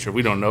we preach. If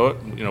we don't know it,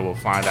 you know, we'll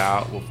find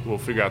out. We'll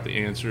figure out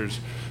the answers.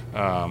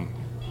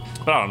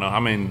 But I don't know. I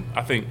mean,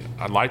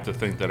 I'd like to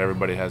think that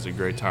everybody has a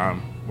great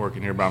time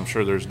working here, but I'm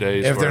sure there's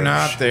days If where they're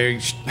not, they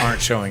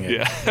aren't showing it.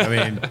 Yeah. I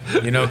mean,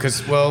 you know,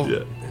 because,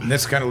 and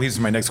this kind of leads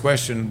to my next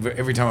question.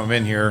 Every time I'm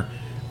in here,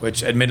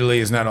 which admittedly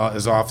is not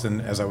as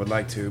often as I would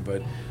like to,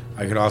 but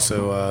I could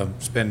also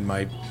spend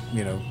my,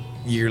 you know,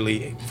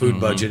 yearly food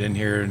budget in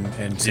here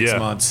in 6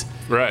 months.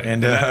 Right.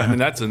 And I mean,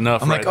 that's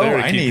enough. I'm right like, there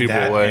to I keep need people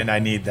that, away. and I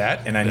need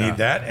that, and I need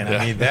that, and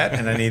I need that,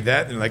 and I need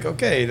that, and like,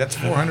 okay, that's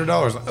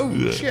 $400.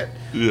 Oh shit.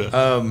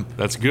 Yeah.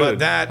 That's good. But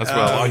that's what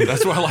I like.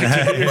 That's what I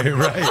like to hear.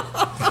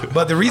 Right.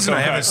 But the reason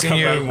I haven't seen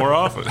Come back you more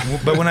often.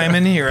 but when I'm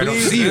in here, I don't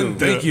see you.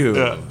 Thank you.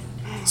 Yeah.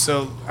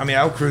 So, I mean,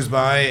 I'll cruise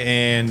by,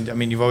 and I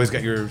mean, you've always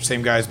got your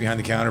same guys behind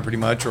the counter, pretty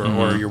much,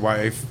 or your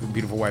wife,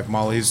 beautiful wife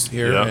Molly's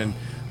here, Yeah.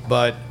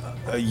 but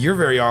you're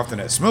very often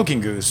at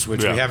Smoking Goose,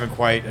 which Yeah. we haven't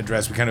quite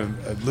addressed. We kind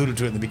of alluded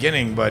to it in the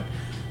beginning, but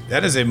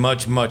that is a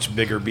much, much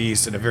bigger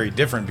beast and a very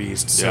different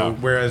beast. So, Yeah.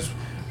 whereas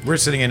we're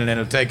sitting in an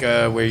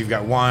enoteca where you've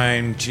got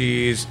wine,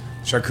 cheese,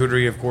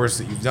 charcuterie, of course,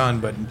 that you've done,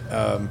 but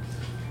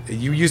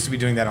you used to be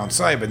doing that on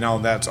site, but now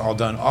that's all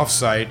done off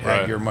site at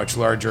Right. your much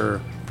larger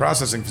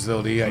processing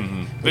facility.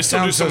 They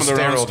still do some of their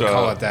own sterile stuff. to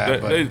call it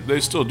that, but They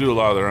still do a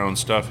lot of their own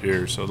stuff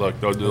here. So look,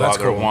 they'll do a lot That's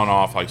of their cool.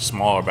 one-off, like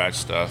smaller batch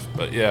stuff.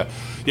 But yeah.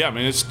 I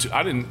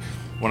mean,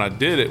 when I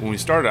did it, when we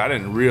started, I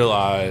didn't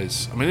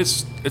realize. I mean,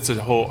 it's a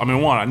whole. I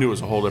mean, I knew it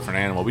was a whole different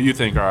animal. But you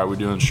think, all right, we're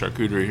doing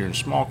charcuterie here in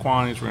small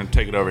quantities. We're going to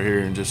take it over here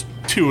and just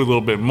do a little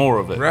bit more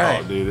of it.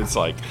 Right. Oh, dude, it's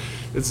like,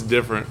 it's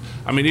different.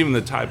 I mean, even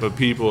the type of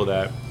people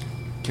that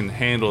can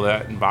handle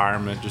that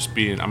environment, just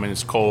being, I mean,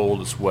 it's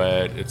cold, it's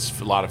wet, it's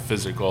a lot of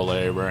physical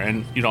labor,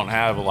 and you don't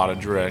have a lot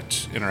of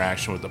direct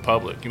interaction with the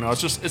public. You know,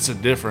 it's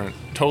a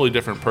totally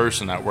different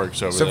person that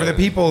works over So there. for the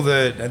people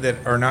that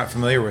are not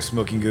familiar with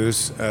Smoking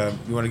Goose,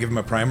 you want to give them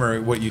a primer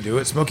of what you do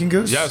at Smoking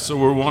Goose? Yeah, so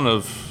we're one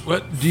of.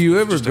 What do you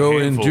ever Just a go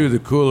handful. into the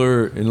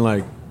cooler and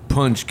like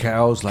punch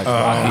cows like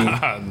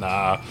Rocky?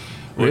 Nah.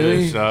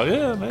 Really?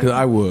 Yeah, man. Because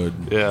I would.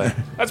 Yeah,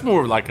 that's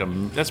more like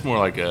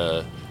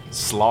a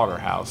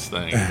slaughterhouse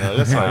thing. You know?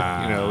 That's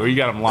like, you know, where you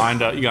got them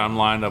lined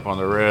up on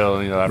the rail,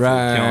 and, you know, after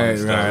killing Right, and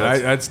stuff. right.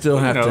 That's- I'd still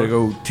have you know. to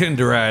go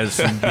tenderize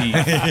some beef.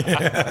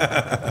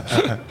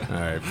 All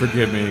right,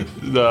 forgive me.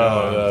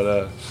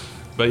 No.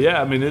 But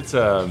yeah, I mean, it's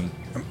so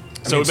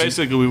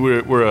basically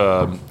we're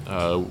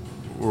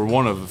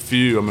one of a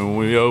few. I mean,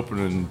 when we opened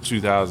in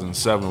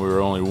 2007, we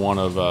were only one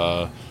of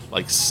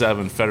like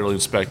 7 federally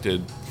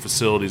inspected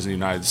facilities in the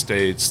United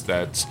States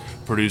that's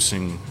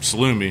producing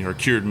salumi or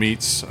cured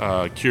meats,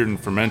 cured and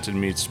fermented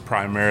meats,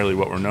 primarily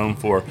what we're known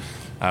for.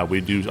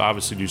 We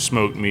obviously do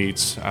smoked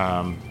meats.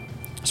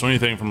 So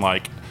anything from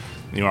like,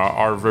 you know,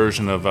 our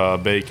version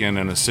of bacon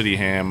and a city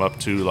ham up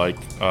to like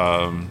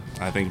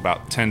I think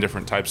about 10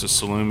 different types of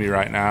salumi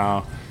right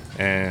now,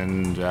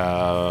 and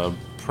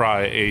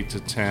probably 8 to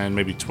 10,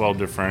 maybe 12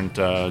 different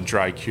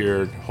dry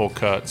cured whole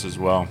cuts as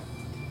well.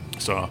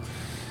 So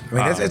I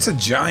mean, it's a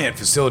giant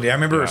facility. I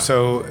remember,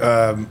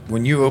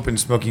 when you opened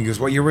Smoking Goose,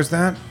 what year was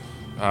that?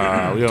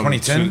 we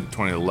opened 2010?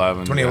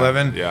 2011.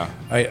 2011? Yeah.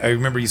 I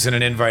remember you sent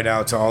an invite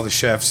out to all the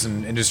chefs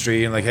and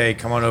industry and like, hey,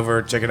 come on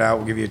over, check it out.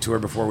 We'll give you a tour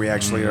before we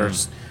actually are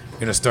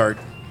going to start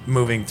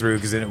moving through,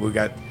 because then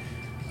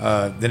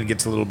then it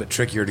gets a little bit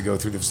trickier to go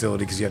through the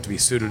facility because you have to be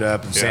suited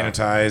up and Yeah.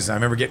 sanitized. I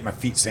remember getting my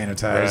feet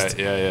sanitized. Right,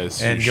 yeah.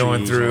 And Your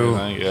going shoes through,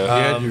 and everything, You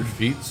yeah. had your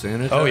feet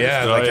sanitized? Oh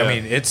yeah, Oh, like yeah. I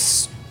mean,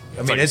 it's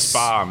Like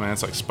spa, man.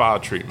 It's like spa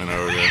treatment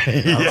over there.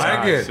 I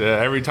like it.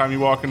 Yeah, every time you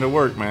walk into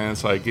work, man,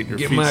 it's like getting your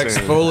Get feet my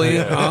sanitized.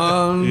 exfoliant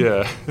on.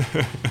 Yeah,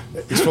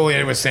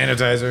 exfoliated with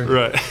sanitizer.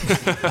 right.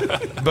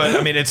 But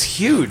I mean, it's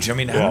huge. I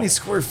mean, how many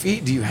square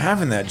feet do you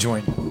have in that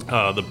joint?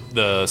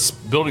 The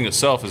building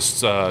itself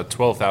is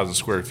 12,000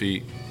 square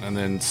feet, and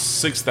then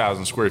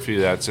 6,000 square feet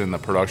of that's in the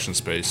production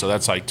space. So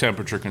that's like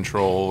temperature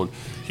controlled,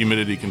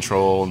 humidity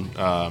controlled.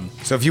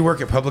 So if you work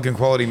at Public and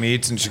Quality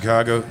Meats in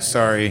Chicago,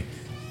 sorry,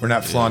 we're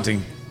not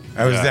flaunting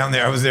I was down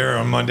there. I was there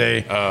on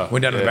Monday.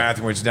 Went down to the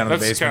bathroom, which is down in the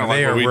That's basement. kinda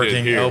They like are what we did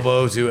working here.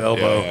 elbow to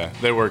elbow. Yeah.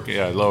 They work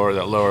that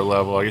lower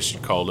level. I guess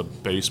you'd call it a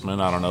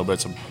basement. I don't know, but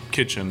it's a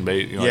kitchen.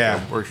 Yeah,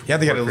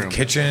 they got a little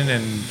kitchen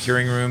and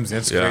curing rooms.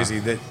 It's crazy.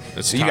 That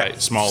It's so you tight,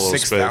 got small little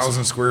space.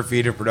 6,000 square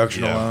feet of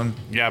production alone.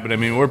 Yeah, but I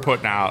mean, we're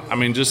putting out. I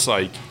mean, just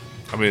like,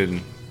 I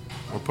mean,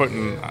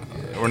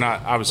 we're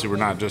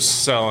not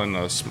just selling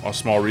a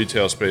small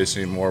retail space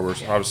anymore.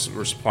 We're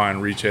supplying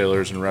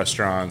retailers and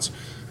restaurants,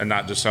 and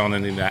not just selling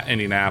in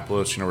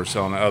Indianapolis. We're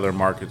selling to other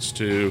markets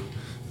too.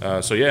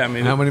 So yeah, I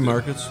mean, How many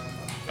markets?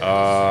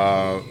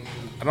 I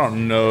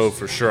don't know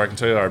for sure. I can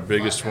tell you our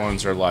biggest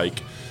ones are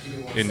like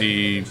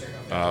Indy,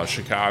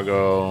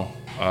 Chicago,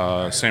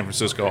 San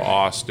Francisco,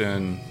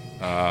 Austin.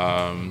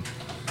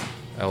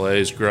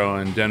 LA's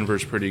growing.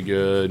 Denver's pretty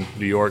good.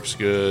 New York's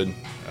good.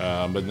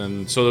 But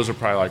then, so those are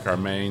probably like our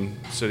main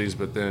cities.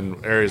 But then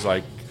areas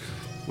like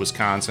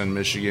Wisconsin,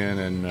 Michigan,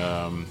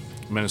 and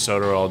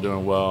Minnesota are all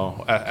doing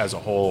well as a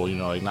whole.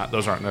 Like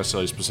those aren't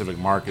necessarily specific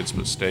markets,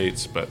 but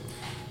states. But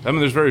I mean,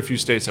 there's very few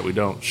states that we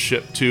don't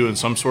ship to in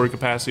some sort of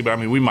capacity. But I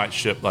mean, we might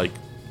ship like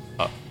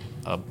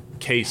a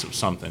case of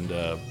something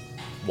to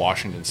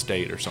Washington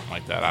State or something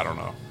like that. I don't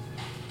know.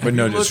 But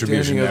no Have you looked at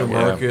distribution any other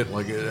network. market,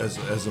 like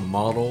as a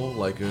model,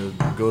 like a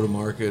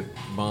go-to-market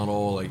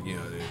model, like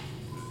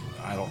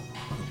I don't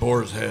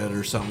Boar's Head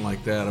or something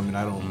like that. I mean,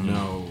 I don't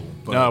know.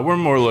 But No, we're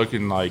more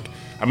looking like,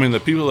 I mean, the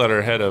people that are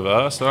ahead of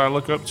us that I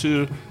look up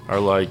to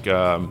are like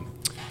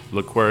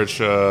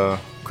LaQuercia,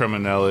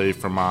 Cremonelli,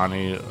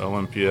 Fermani,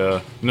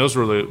 Olympia. And those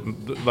were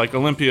like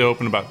Olympia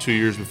opened about 2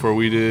 years before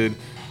we did.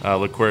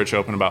 LaQuercia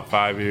opened about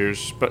 5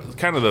 years. But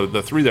kind of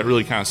the three that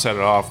really kind of set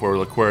it off were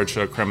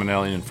LaQuercia,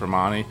 Cremonelli, and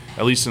Fermani,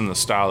 at least in the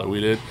style that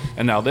we did.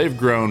 And now they've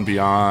grown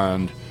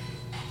beyond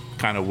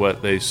kind of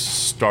what they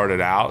started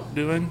out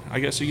doing, I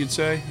guess you could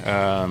say.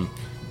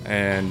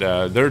 And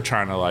they're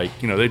trying to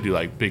they do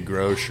like big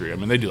grocery. I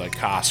mean, they do like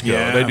Costco.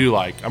 Yeah. They do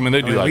like, we We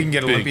can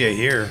get big, Olympia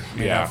here.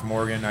 Yeah. From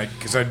Oregon.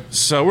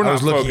 So we're I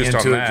was not looking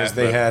focused into on it that.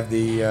 they but- had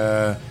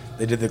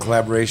they did the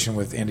collaboration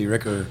with Andy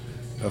Ricker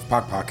of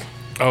Pok Pok.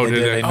 Oh, they did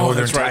did they? a Oh,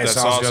 Northern that's right, Thai that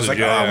sausage. I was like,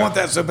 sausage, I yeah. want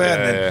that so bad.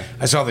 Yeah, and then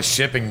yeah. I saw the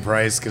shipping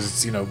price because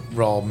it's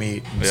raw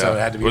meat, and so Yeah. it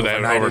had to be Were they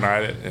overnighted.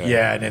 overnight it?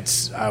 Yeah, and I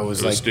was It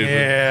was like, stupid.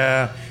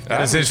 yeah,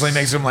 that essentially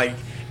makes them like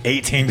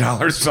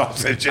 $18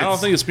 sausage. I don't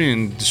think it's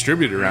being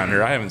distributed around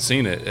here. I haven't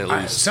seen it at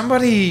least.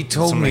 Somebody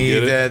told Somebody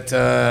me get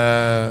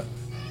that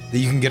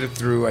you can get it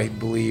through, I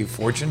believe,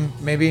 Fortune,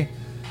 maybe.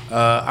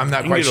 I'm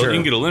not quite sure. You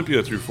can get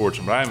Olympia through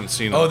Fortune, but I haven't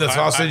seen. Oh, the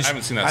sausage. I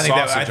haven't seen that I think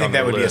sausage. I think on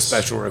that the would be a list.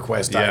 special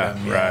request Yeah,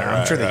 item. right,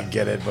 I'm sure they right. could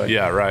get it, but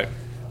Yeah, right.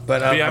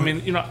 But But yeah, I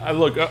mean, I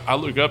look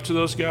up to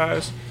those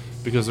guys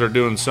because they're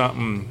doing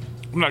something.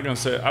 I'm not going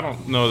to say I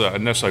don't know that I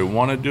necessarily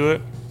want to do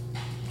it.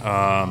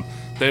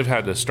 They've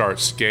had to start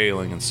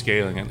scaling,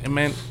 and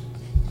man,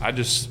 I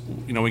just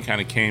we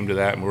kind of came to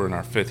that, and we're in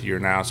our 5th year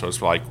now, so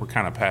it's like we're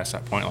kind of past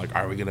that point. Like,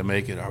 are we going to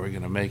make it? Are we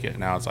going to make it?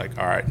 Now it's like,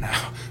 all right,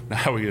 now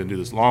how are we going to do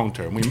this long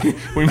term? We made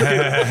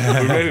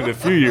it a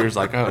few years.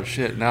 Like, oh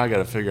shit, now I got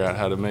to figure out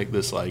how to make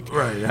this like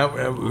right, how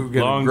we're going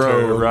to Long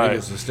grow term, and right. make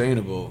it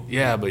sustainable.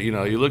 Yeah, but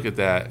you look at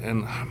that,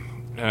 and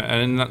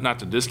not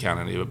to discount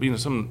any of it,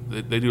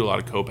 but they do a lot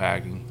of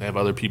co-packing. They have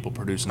other people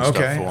producing stuff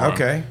for them.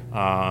 Okay.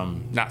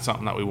 Not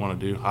something that we want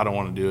to do. I don't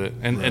want to do it.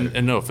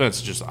 And no offense,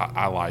 just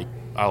I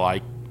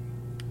like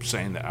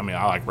saying that. I mean,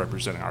 I like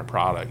representing our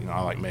product.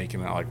 I like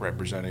making it. I like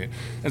representing it.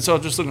 And so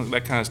just looking at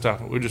that kind of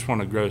stuff, we just want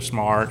to grow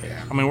smart.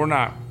 Yeah. I mean, I'm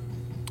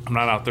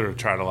not out there to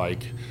try to like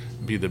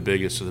be the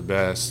biggest or the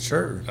best.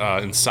 Sure.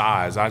 In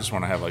size, I just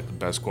want to have like the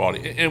best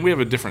quality. And we have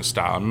a different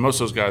style. I mean,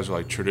 most of those guys are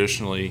like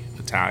traditionally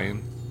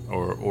Italian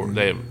or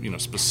they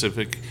have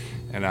specific.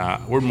 And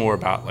we're more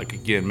about like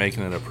again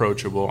making it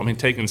approachable. I mean,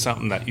 taking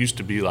something that used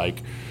to be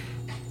like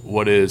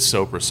what is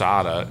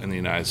soppressata in the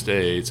United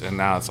States, and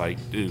now it's like,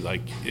 dude, like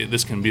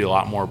this can be a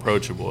lot more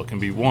approachable. It can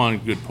be one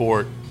good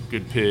pork,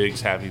 good pigs,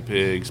 happy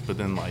pigs, but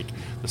then like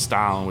the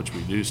style in which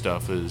we do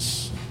stuff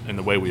is, and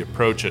the way we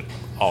approach it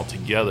all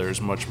together is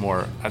much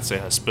more, I'd say,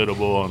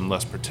 hospitable and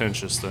less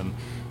pretentious than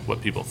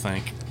what people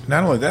think.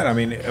 Not only that, I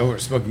mean, over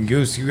at Smoking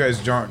Goose, you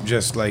guys aren't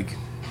just like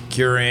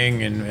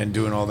curing and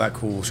doing all that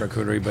cool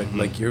charcuterie, but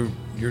like you're.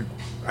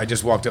 I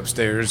just walked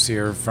upstairs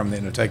here from the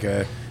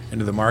Enoteca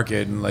into the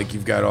market, and like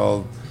you've got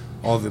all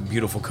the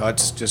beautiful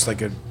cuts, just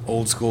like an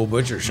old school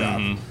butcher shop.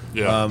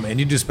 Yeah. And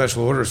you do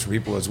special orders for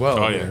people as well.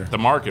 Oh over yeah, there. the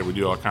market we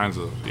do all kinds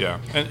of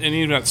and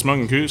even at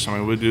Smoking Goose, I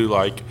mean, we do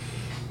like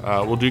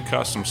we'll do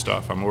custom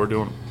stuff. I mean, we're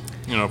doing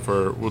we'll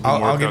do more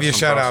I'll give you a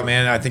custom shout out, process.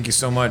 man. I thank you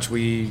so much.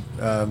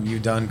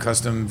 You've done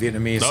custom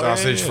Vietnamese Oh, yeah,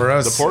 sausage yeah. for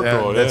us. The pork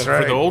roll, that's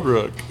right. for the old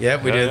rook.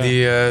 Yeah, we did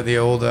the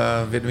old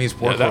Vietnamese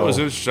pork Yeah, that roll. was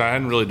interesting. I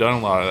hadn't really done a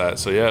lot of that,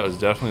 so yeah, it was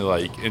definitely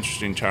like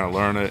interesting trying to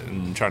learn it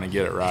and trying to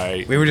get it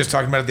right. We were just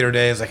talking about it the other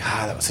day. It's like,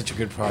 that was such a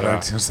good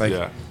product. Yeah, It's like,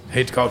 yeah.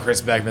 hate to call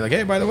Chris back and be like,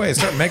 hey, by the way,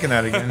 start making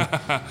that again.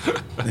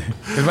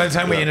 Because by the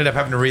time we ended up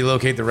having to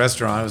relocate the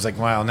restaurant, it was like,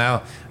 wow,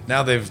 now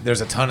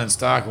there's a ton in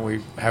stock and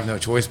we have no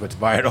choice but to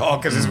buy it all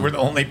because we're the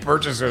only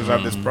purchasers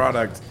of this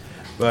product.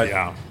 But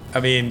Yeah. I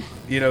mean,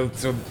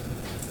 so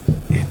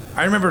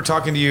I remember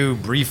talking to you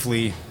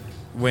briefly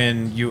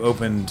when you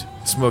opened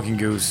Smoking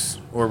Goose,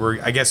 or were,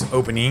 I guess,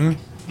 opening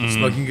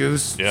Smoking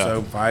Goose. Yeah.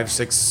 So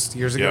 5-6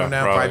 years ago Yeah,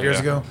 now, probably, 5 years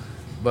yeah. ago.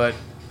 But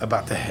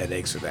about the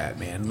headaches of that,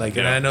 man. Like,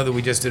 and Yeah. I know that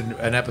we just did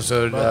an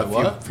episode About the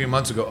a what? few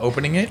months ago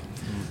opening it.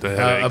 The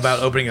headaches.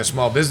 About opening a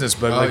small business,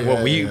 but Oh,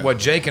 like yeah. what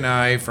Jake and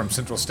I from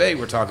Central State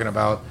were talking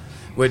about,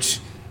 which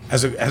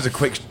as a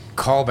quick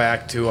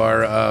callback to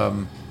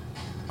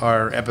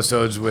our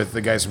episodes with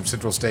the guys from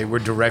Central State, we're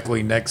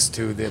directly next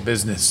to the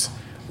business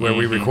where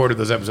we recorded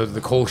those episodes of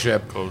the Coal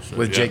Ship Ship,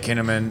 with yeah. Jake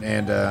Kinnaman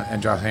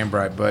and Josh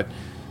Hambright. But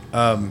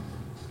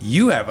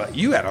you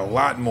had a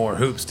lot more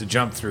hoops to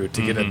jump through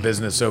to get a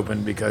business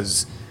open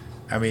because.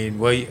 I mean,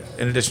 well,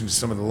 in addition to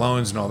some of the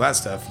loans and all that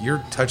stuff,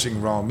 you're touching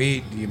raw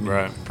meat,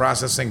 Right.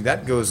 processing.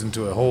 That goes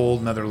into a whole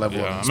nother level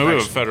Yeah, of I mean, we have a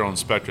inspection. federal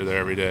inspector there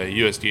every day,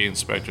 USDA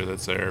inspector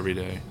that's there every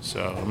day.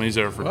 So, I mean, he's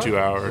there for What? 2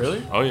 hours.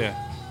 Really? Oh, yeah.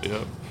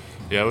 Yep.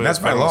 Yeah, we That's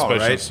have by federal law,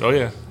 right? inspections.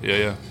 Oh,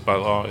 yeah, by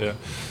law, yeah.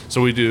 So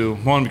we do,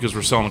 one, because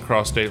we're selling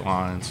across state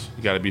lines,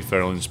 you got to be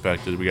federally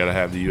inspected. We got to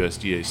have the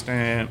USDA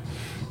stamp.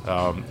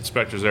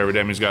 Inspectors there every day.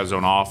 I mean, he's got his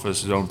own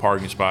office, his own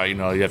parking spot. You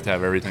know, you have to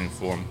have everything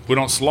for him. We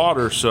don't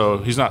slaughter, so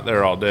he's not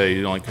there all day.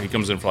 You know, like he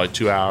comes in for like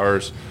 2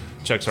 hours,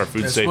 checks our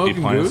food At safety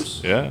Smoking plans.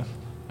 Goose?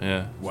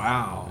 Yeah.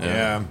 Wow.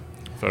 Yeah,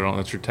 Federal,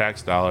 that's your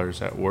tax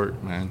dollars at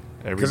work, man.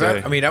 Every because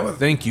day. I mean,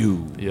 Thank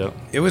you. Yep.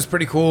 it was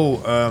pretty cool.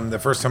 The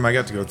first time I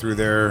got to go through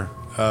there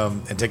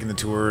and taking the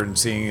tour and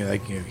seeing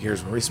like, you know,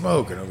 here's where we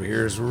smoke and over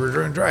here's where we're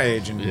doing dry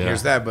age and Yeah.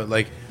 here's that. But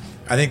like,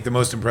 I think the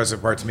most impressive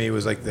part to me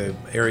was like the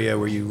area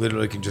where you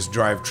literally can just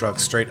drive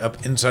trucks straight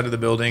up inside of the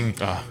building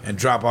and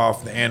drop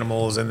off the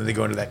animals, and then they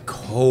go into that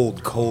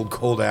cold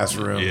ass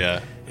room.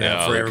 Yeah.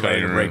 Yeah, for the everybody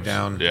to cutting break rooms.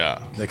 down.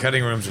 Yeah. the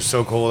cutting rooms are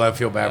so cold. I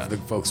feel bad for the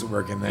folks that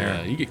work in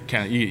there. Yeah, you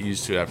get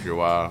used to it after a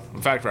while.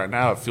 In fact, right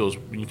now it feels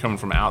when you're coming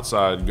from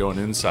outside going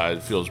inside,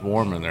 it feels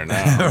warm in there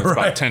now. It's Right.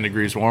 about 10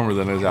 degrees warmer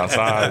than it is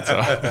outside.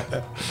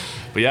 So.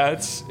 But yeah,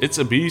 it's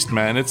a beast,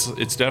 man. It's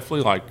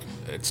definitely like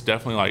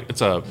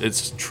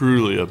it's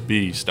truly a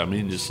beast. I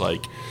mean, just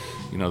like,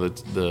 you know,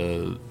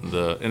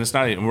 the and it's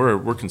not even,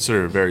 we're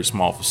considered a very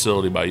small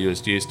facility by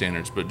USDA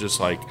standards, but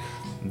just like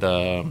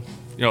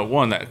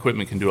one, that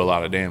equipment can do a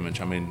lot of damage.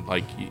 I mean,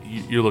 like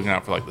you're looking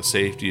out for like the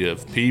safety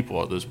of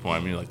people at this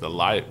point. I mean, like the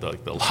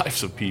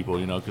lives of people,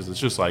 you know, because it's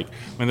just like,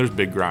 I mean, there's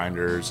big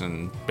grinders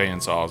and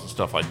bandsaws and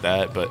stuff like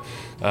that. But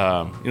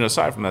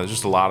aside from that, there's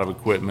just a lot of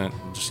equipment,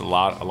 just a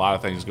lot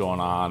of things going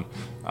on,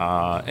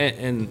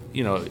 and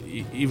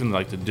even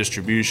like the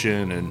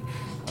distribution and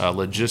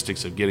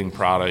logistics of getting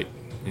product,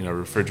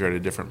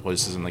 refrigerated different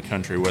places in the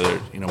country,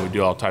 whether, we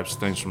do all types of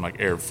things from like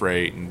air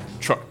freight and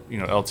truck,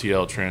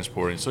 LTL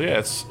transporting. So yeah,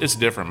 it's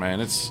different, man.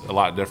 It's a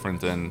lot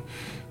different than,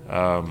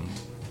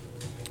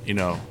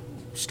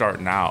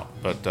 starting out,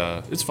 but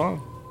it's fun.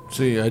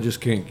 See, I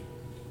just can't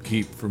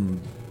keep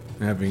from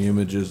having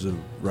images of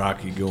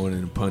Rocky going in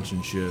and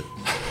punching shit.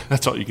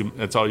 That's all you can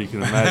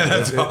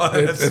imagine.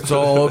 It's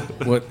all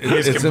what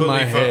it's in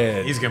my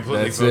head. He's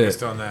completely That's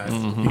focused it. on that.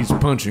 He's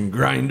punching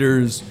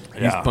grinders.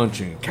 He's Yeah.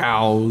 punching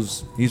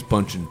cows. He's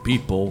punching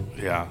people.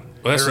 Yeah.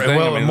 Well, that's the thing.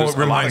 Well, I mean, it there's a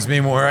lot reminds of-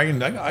 me more. I'm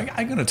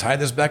going to tie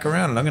this back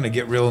around, and I'm going to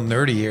get real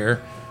nerdy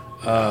here.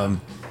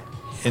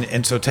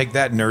 And so take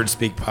that Nerd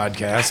Speak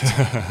podcast.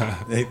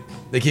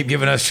 they keep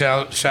giving us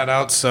shout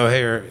outs. So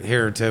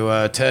here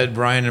to Ted,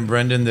 Brian, and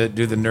Brendan that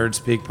do the Nerd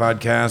Speak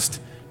podcast.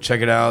 Check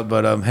it out.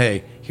 But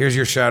hey, here's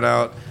your shout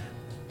out.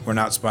 We're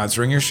not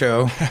sponsoring your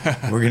show.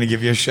 We're going to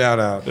give you a shout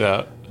out.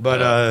 Yeah.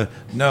 But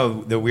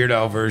no, the Weird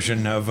Al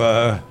version of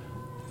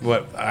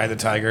Eye the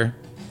Tiger.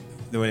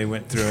 When he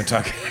went through and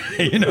talked,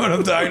 you know what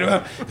I'm talking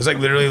about? It's like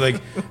literally like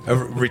a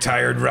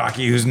retired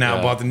Rocky who's now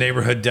bought the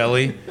neighborhood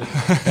deli,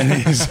 and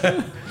he's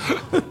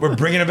we're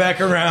bringing it back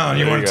around.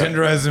 You There want you to go.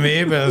 tenderize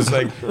me? But it's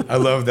like I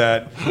love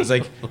that. It's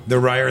like the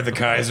Ryer the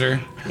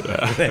Kaiser.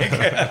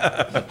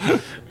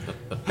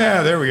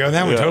 Yeah, there we go.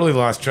 That one Yeah. totally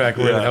lost track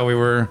of where the Yeah. hell we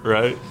were.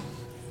 Right.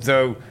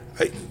 So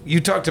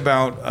you talked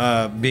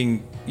about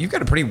you've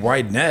got a pretty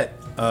wide net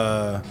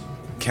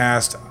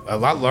cast, a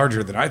lot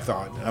larger than I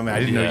thought. I mean, I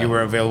didn't know Yeah. you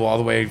were available all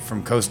the way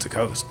from coast to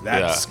coast.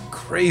 That's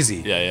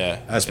crazy. Yeah.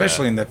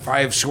 Especially in the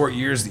 5 short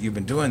years that you've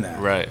been doing that.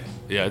 Right.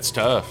 Yeah, it's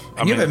tough.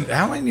 And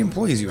how many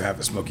employees you have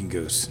at Smoking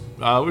Goose?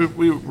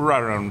 we're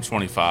right around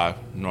 25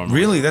 normally.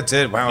 Really? That's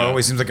it? Wow, it Yeah.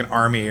 always seems like an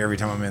army every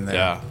time I'm in there.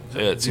 Yeah. It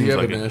Do you seems have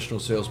like a it. national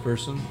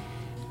salesperson?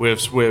 We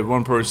have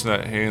one person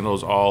that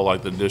handles all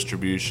like the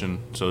distribution,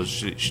 so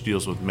she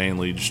deals with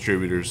mainly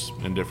distributors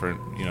in different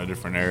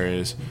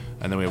areas,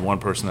 and then we have one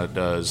person that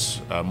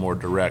does more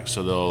direct.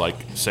 So they'll like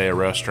say a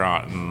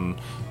restaurant in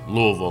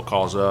Louisville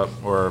calls up,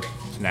 or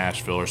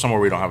Nashville, or somewhere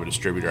we don't have a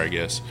distributor, I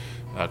guess,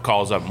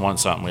 calls up and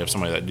wants something. We have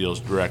somebody that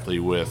deals directly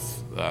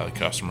with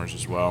customers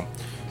as well.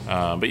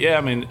 But yeah,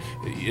 I mean,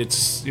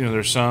 it's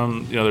there's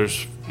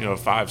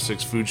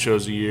 5-6 food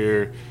shows a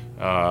year.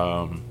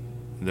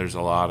 There's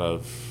a lot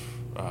of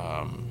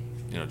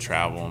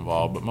travel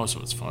involved, but most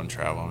of it's fun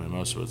travel. I mean,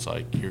 most of it's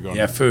like you're going.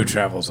 Yeah, food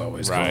travel's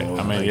always Right. cool.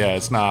 I mean,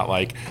 it's not.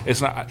 My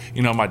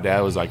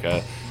dad was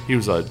he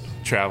was a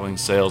traveling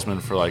salesman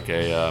for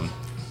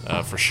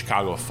for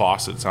Chicago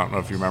Faucets. I don't know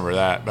if you remember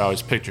that, but I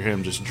always picture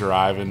him just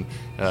driving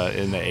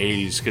in the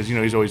 80s because,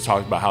 he's always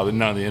talked about how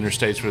none of the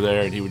interstates were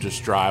there, and he would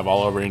just drive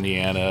all over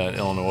Indiana,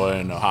 Illinois,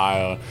 and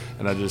Ohio.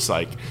 And I just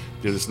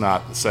dude, it's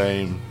not the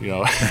same,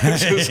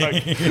 It's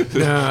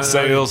just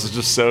sales is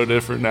just so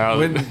different now.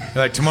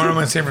 Like tomorrow I'm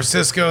in San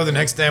Francisco, the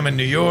next day I'm in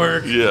New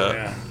York.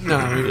 Yeah. No,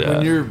 I mean,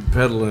 when you're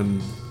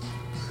peddling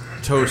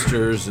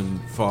toasters and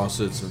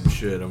faucets and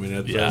shit, I mean,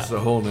 that's a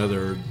whole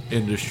nother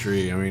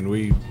industry. I mean,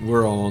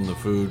 we're all in the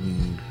food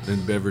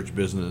and beverage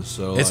business,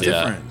 so It's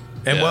different.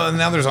 And and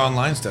now there's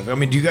online stuff. I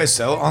mean, do you guys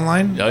sell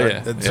online? Oh,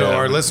 yeah. So Yeah.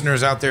 our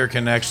listeners out there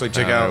can actually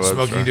check out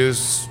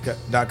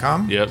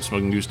smokinggoose.com. Yep,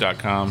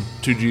 smokinggoose.com.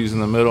 2 G's in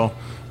the middle.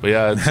 But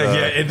yeah, it's,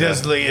 it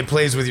does. It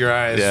plays with your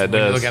eyes. Yeah, it when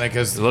does. You look at it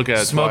because Look at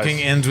it smoking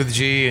twice. ends with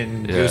G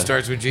and Yeah. goose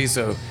starts with G,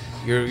 so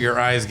your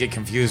eyes get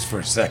confused for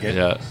a second.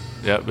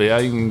 Yeah, but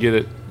you can get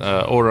it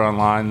order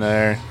online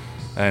there,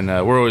 and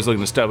we're always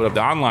looking to step it up.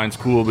 The online's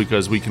cool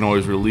because we can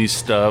always release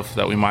stuff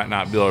that we might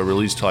not be able to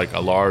release to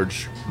a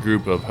large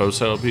group of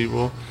wholesale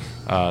people.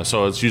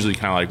 So it's usually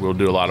kind of we'll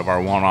do a lot of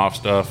our one-off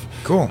stuff.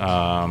 Cool.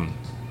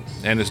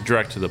 And it's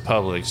direct to the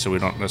public, so we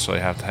don't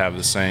necessarily have to have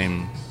the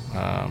same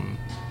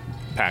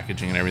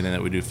packaging and everything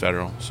that we do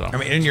federal. So I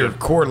mean, in your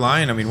core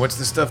line, what's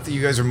the stuff that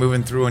you guys are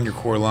moving through on your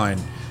core line?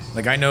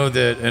 Like, I know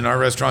that in our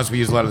restaurants we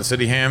use a lot of the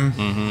city ham,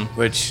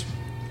 which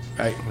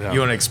you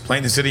want to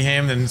explain the city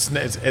ham? Then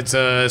it's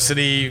a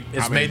city.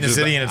 It's made in the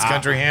city and it's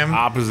country ham.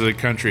 Opposite of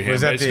country ham,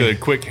 is that basically a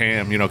quick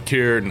ham,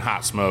 cured and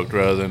hot smoked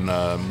rather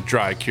than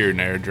dry cured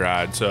and air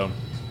dried. So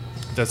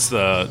that's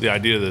the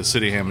idea of the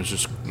city ham is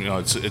just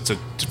it's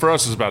for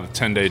us it's about a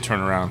 10-day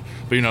turnaround.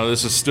 But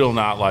this is still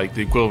not like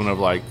the equivalent of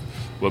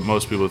what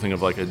most people think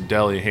of a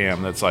deli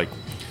ham that's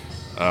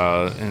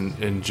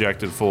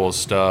injected full of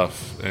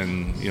stuff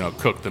and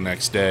cooked the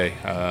next day.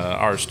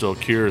 Ours still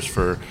cures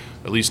for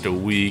at least a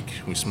week.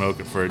 We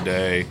smoke it for a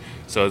day,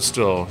 so it's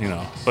still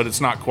but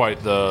it's not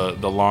quite the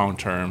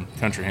long-term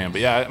country ham.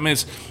 But yeah,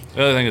 it's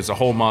the other thing. It's a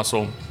whole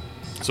muscle,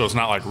 so it's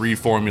not like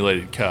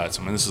reformulated cuts.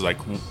 This is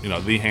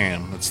the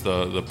ham. It's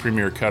the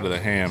premier cut of the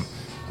ham.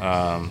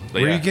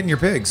 Where are you getting your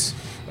pigs?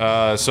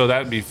 So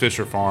that'd be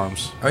Fisher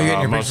Farms. Oh, you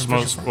getting your pigs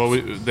from Fisher Farms?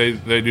 Well,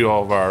 they do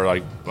all of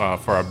our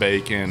for our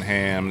bacon,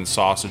 ham, and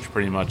sausage.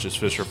 Pretty much is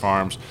Fisher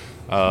Farms.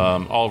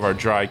 All of our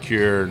dry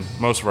cured,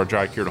 most of our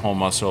dry cured whole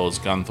muscle is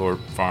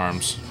Gunthorpe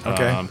Farms.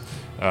 Okay.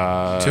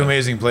 Two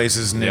amazing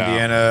places in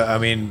Indiana.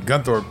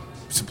 Gunthorpe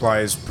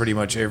supplies pretty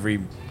much every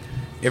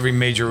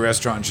major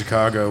restaurant in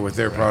Chicago with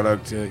their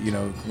product.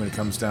 When it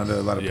comes down to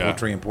a lot of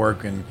poultry and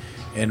pork, and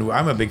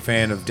I'm a big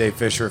fan of Dave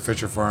Fisher at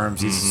Fisher Farms.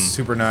 He's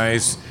super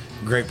nice,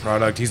 great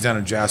product. He's down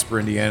in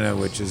Jasper, Indiana,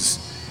 which is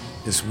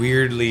this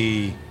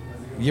weirdly.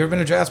 You ever been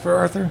to Jasper,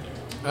 Arthur?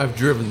 I've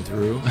driven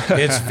through.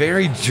 It's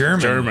very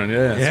German.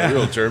 It's a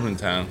real German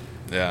town.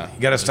 Yeah.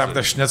 You got to stop at the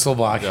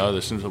Schnitzelblock. Yeah, the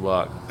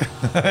Schnitzelblock.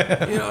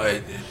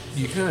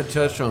 You kind of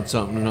touched on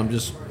something, and I'm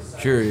just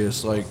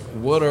curious.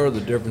 What are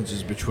the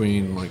differences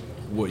between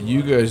what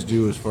you guys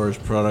do as far as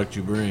product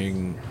you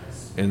bring,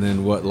 and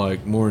then what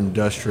more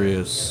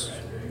industrious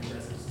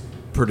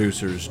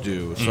producers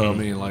do? So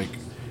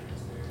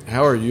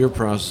how are your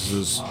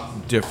processes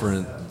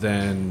different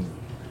than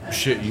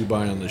shit you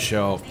buy on the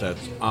shelf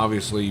that's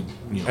obviously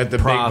at the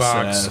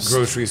processed, big box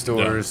grocery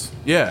stores?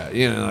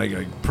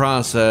 Yeah,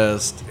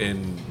 processed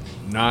and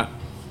not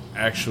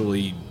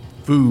actually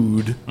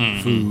food.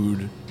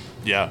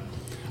 Yeah.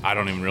 I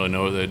don't even really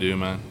know what they do,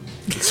 man.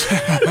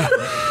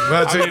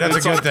 Well, that's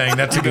a good thing.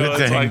 That's a good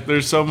thing.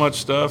 There's so much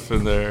stuff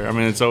in there.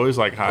 It's always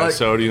high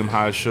sodium,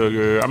 high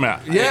sugar. How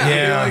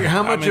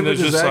much of it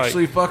is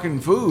actually fucking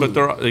food? But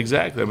they're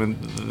exactly.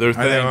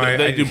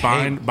 They do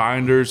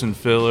binders and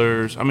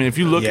fillers. If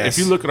you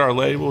look at our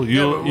label,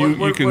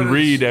 you can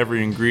read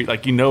every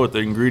ingredient. You know what the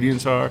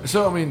ingredients are.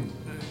 So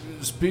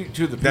speak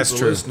to the people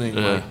listening.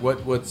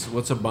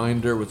 What's a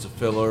binder? What's a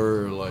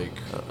filler?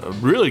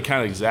 Really,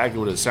 kind of exactly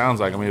what it sounds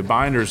like.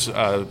 Binders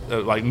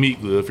like meat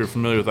glue. If you're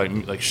familiar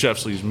with like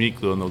Chef's Lee's meat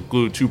glue, and they'll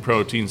glue two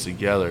proteins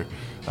together,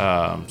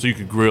 so you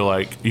could grill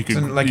an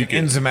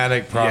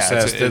enzymatic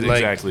process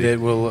that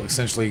will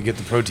essentially get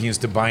the proteins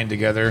to bind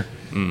together.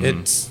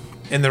 It's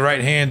in the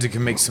right hands. It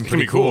can make some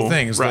pretty cool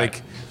things. Right.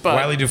 But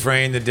Wiley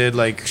Dufresne that did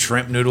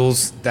shrimp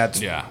noodles.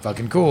 That's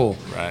fucking cool.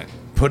 Right.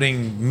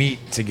 Putting meat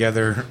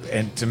together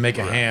and to make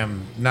a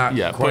ham, not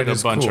quite putting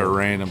as a bunch cool. of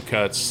random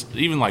cuts,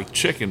 even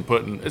chicken.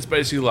 It's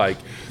basically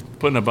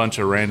putting a bunch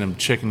of random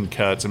chicken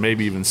cuts and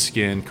maybe even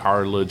skin,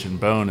 cartilage, and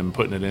bone, and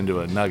putting it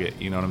into a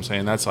nugget. You know what I'm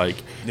saying? That's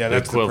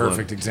that's the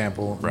perfect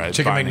example. Right,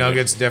 Chicken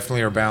McNuggets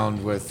definitely are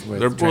bound with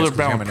they're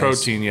bound with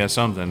protein,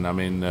 something.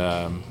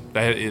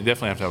 They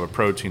definitely have to have a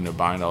protein to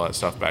bind all that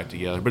stuff back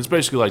together. But it's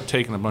basically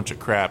taking a bunch of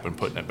crap and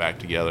putting it back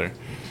together.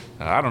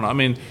 I don't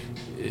know.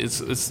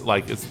 It's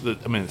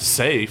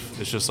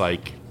safe. It's just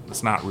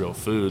it's not real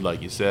food,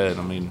 like you said.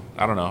 I mean,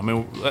 I don't know. I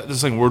mean,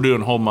 this thing we're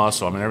doing whole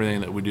muscle. I mean,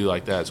 everything that we do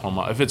like that is whole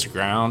muscle. If it's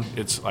ground,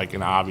 it's like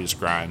an obvious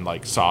grind,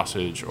 like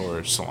sausage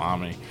or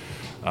salami.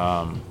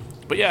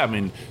 But yeah, I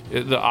mean,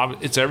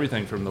 it's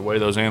everything from the way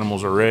those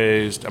animals are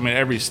raised. I mean,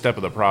 every step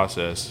of the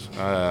process.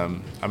 I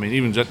mean,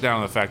 even just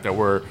down to the fact that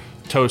we're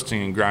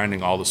toasting and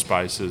grinding all the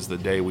spices the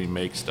day we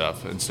make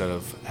stuff instead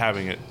of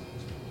having it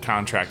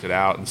contracted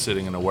out and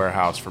sitting in a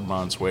warehouse for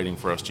months waiting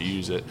for us to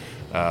use it.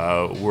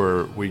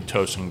 We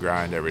toast and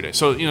grind every day.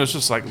 So, it's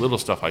just like little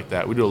stuff like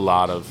that. We do a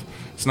lot of,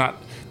 it's not,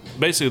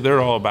 basically they're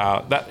all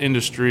about that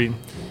industry.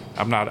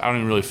 I don't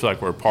even really feel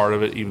like we're a part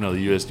of it, even though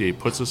the USDA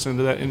puts us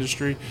into that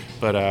industry.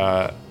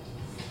 But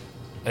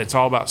it's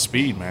all about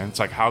speed, man. It's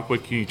like how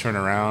quick can you turn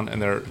around,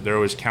 and they're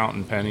always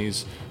counting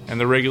pennies. And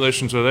the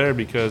regulations are there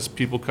because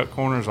people cut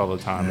corners all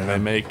the time,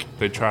 and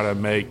they try to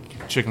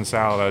make chicken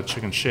salad out of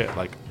chicken shit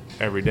like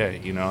every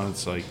day.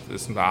 It's like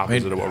it's the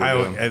opposite of what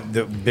we're doing.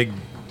 The big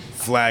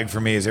flag for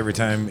me is every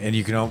time, and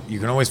you can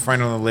always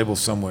find it on the label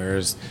somewhere,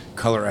 is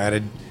color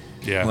added.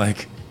 Yeah.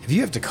 Like if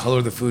you have to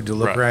color the food to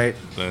look right,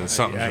 then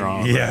something's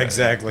wrong. Yeah, right.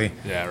 Exactly.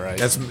 Yeah, right.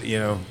 That's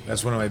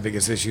one of my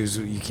biggest issues.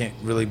 You can't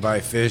really buy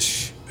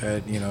fish.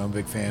 I'm a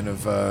big fan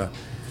of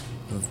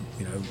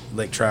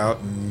lake trout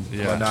and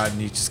whatnot,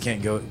 and you just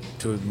can't go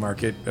to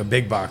a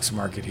big box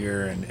market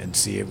here and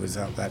see it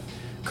without that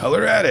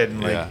color added.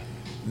 And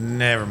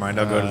never mind.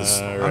 I'll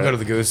go to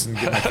the Goose and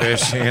get my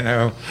fish.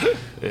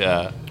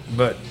 Yeah.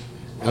 But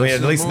I mean,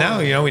 at least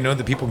now we know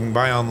that people can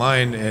buy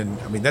online, and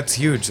I mean that's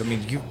huge. I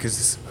mean,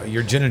 because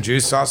your gin and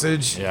juice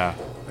sausage. Yeah.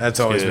 That's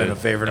always been a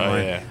favorite of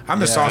mine. Yeah. I'm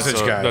the sausage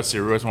guy. That's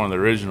one of the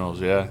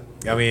originals. Yeah.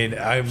 I mean,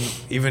 I'm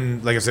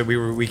even like I said,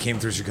 we came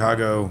through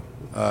Chicago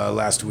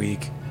last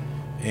week,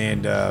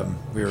 and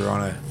we were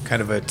on a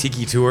kind of a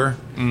tiki tour,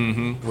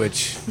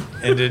 which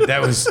ended.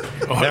 That was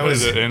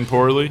it end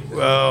poorly.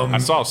 I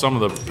saw some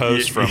of the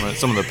posts from it,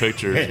 some of the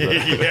pictures.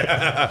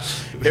 Yeah,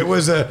 it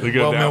was we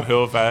go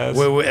downhill fast.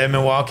 In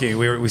Milwaukee,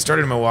 we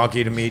started in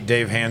Milwaukee to meet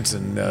Dave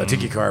Hansen,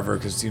 tiki carver,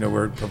 because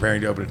we're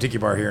preparing to open a tiki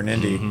bar here in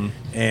Indy,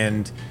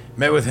 and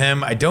met with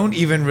him. I don't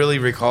even really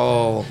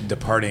recall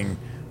departing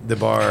the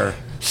bar.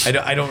 I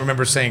don't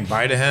remember saying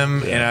bye to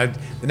him, and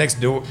the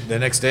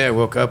next day I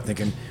woke up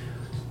thinking,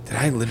 did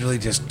I literally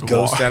just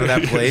ghost out of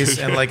that place?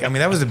 And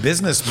that was a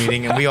business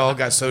meeting, and we all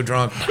got so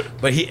drunk,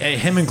 but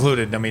him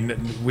included. I mean,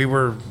 we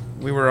were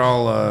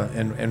all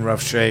in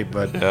rough shape,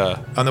 but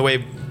on the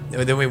way,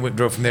 then we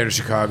drove from there to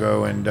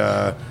Chicago and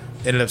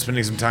ended up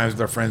spending some time with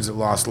our friends at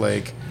Lost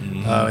Lake,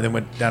 and then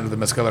went down to the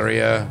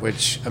Mezcaleria,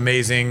 which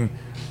amazing.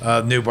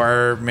 New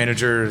bar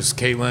manager is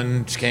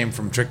Caitlin. She came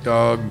from Trick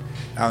Dog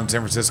out in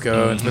San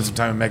Francisco and spent some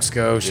time in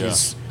Mexico. She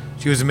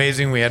was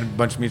amazing. We had a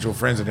bunch of mutual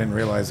friends I didn't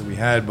realize that we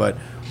had, but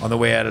on the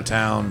way out of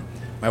town,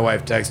 my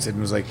wife texted and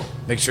was like,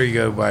 make sure you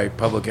go by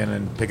Publican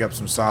and pick up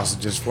some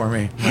sausages for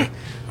me.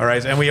 All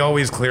right. And we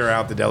always clear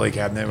out the deli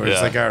cabinet. We're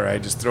just like, all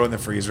right, just throw it in the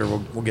freezer.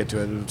 We'll get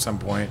to it at some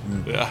point.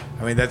 And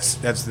I mean, that's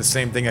the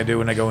same thing I do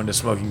when I go into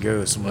Smoking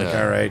Goose. I'm like,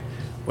 all right,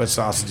 what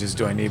sausages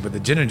do I need? But the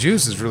gin and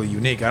juice is really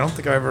unique. I don't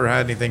think I've ever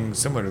had anything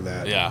similar to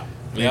that. Yeah.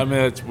 I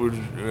mean,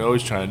 we're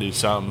always trying to do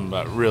something,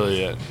 but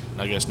really,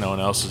 I guess no one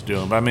else is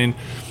doing. But I mean,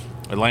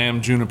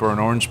 lamb, juniper, and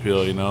orange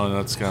peel, and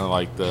that's kind of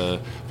like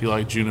if you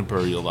like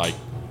juniper, you like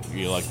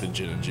the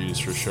gin and juice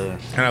for sure.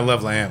 And I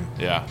love lamb.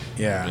 Yeah.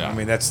 I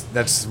mean,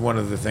 that's one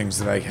of the things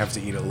that I have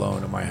to eat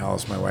alone at my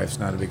house. My wife's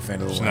not a big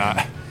fan of the lamb.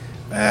 Not.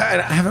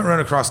 I haven't run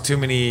across too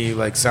many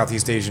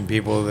Southeast Asian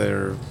people that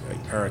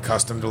are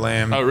accustomed to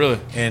lamb. Oh, really?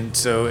 And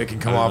so it can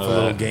come off a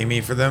little gamey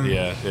for them.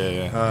 Yeah.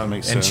 That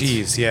makes sense. And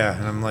cheese,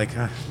 and I'm like,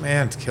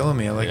 man, it's killing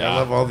me. I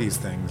love all these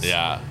things.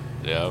 Yeah.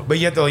 But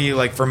yet they'll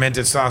eat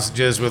fermented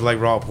sausages with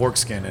raw pork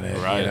skin in it.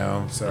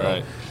 Right.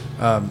 So,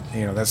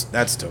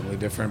 that's totally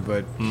different.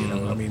 But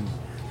I mean.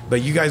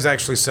 But you guys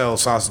actually sell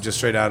sausages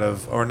straight out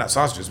of, or not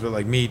sausages,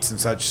 but meats and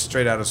such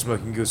straight out of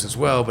Smoking Goose as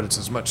well. But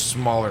it's a much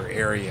smaller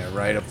area,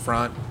 right up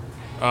front.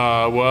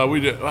 Well, we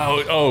did.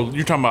 Oh,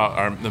 you're talking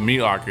about the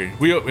meat locker.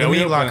 We open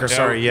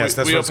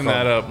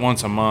that up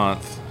once a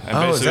month.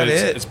 And is that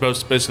it? It's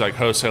basically like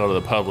wholesale to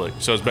the public.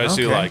 So it's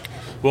basically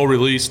we'll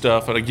release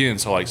stuff, but again,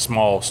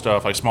 small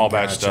stuff, small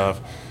batch stuff.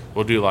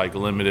 We'll do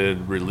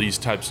limited release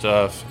type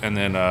stuff, and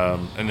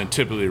then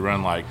typically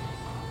run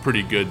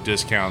pretty good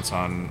discounts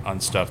on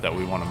stuff that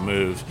we want to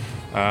move.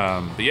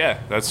 But yeah,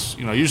 that's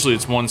usually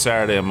it's one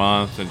Saturday a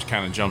month, and it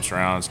kind of jumps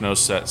around. It's no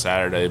set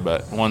Saturday,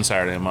 but one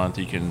Saturday a month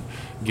you can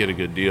get a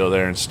good deal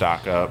there and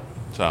stock up.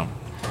 So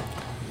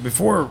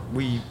before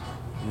we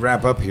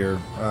wrap up here,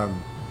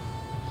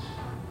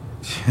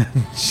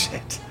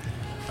 shit.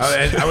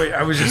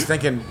 I was just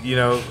thinking, you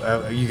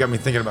got me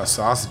thinking about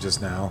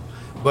sausages now.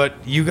 But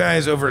you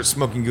guys over at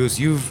Smoking Goose,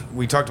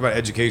 we talked about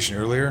education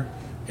earlier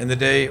in the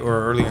day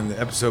or earlier in the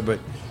episode, but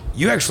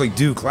you actually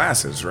do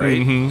classes, right?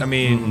 Mm-hmm. I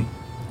mean,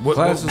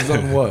 classes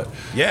on what?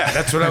 Yeah,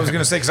 that's what I was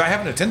going to say, because I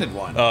haven't attended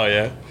one. Oh,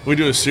 yeah. We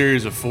do a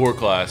series of 4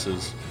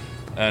 classes.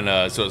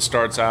 And so it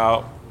starts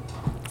out,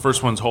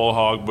 first one's whole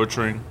hog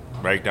butchering,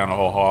 break down a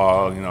whole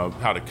hog,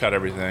 how to cut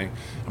everything.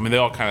 I mean, they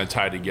all kind of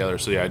tie together.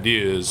 So the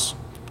idea is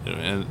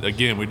And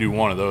again, we do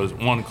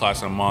one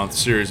class a month,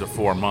 series of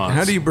 4 months.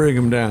 How do you break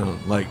them down?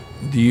 Like,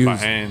 do you By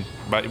use hand.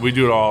 We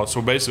do it all.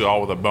 So basically,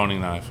 all with a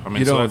boning knife. I mean,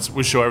 You so don't-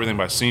 we show everything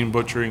by seam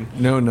butchering.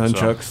 no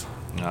nunchucks?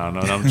 No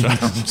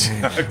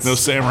nunchucks. No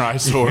samurai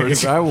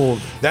swords. I will.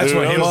 That's Dude,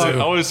 what I he'll want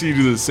do. I want to see you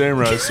do the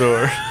samurai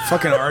sword.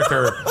 Fucking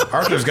Arthur.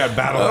 Arthur's got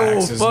battle I will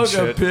axes and fuck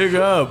a shit. pig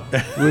up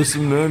with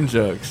some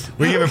nunchucks.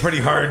 We gave a pretty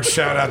hard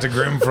shout out to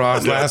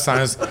Grimfrost last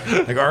time. It's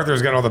like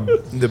Arthur's got all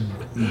the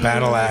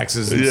battle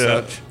axes and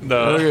such. No.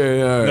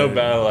 Okay, all right. No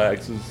battle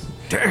axes.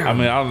 Damn. I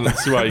mean, I don't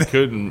see why you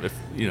couldn't. If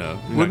you're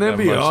Wouldn't not that gonna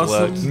be have much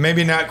awesome? legs.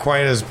 Maybe not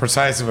quite as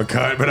precise of a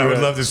cut, but I would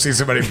love to see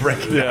somebody break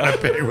down a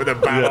pig with a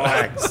battle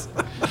axe.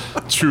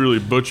 Truly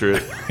butcher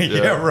it.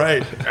 Yeah,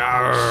 right.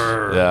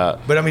 Arr. Yeah.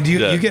 But I mean, do you,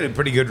 Yeah. you get a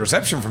pretty good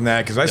reception from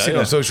that? Because I see it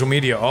yeah. on social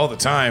media all the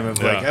time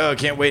of like, Yeah. oh, I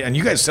can't wait. And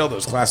you guys sell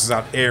those classes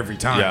out every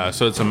time. Yeah,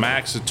 so it's a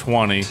max of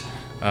 20.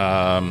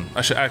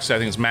 Actually, I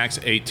think it's max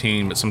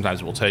 18, but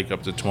sometimes we'll take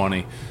up to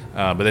 20.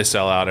 But they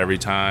sell out every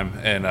time.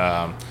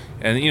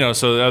 And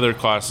so the other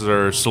classes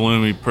are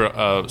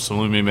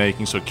salumi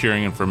making, so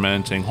curing and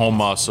fermenting, whole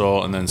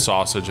muscle, and then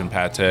sausage and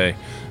pate.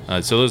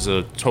 So there's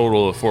a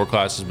total of 4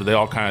 classes, but they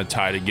all kind of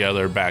tie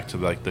together back to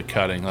like the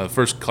cutting. The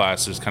first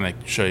class is kind of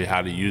show you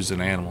how to use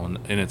an animal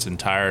in its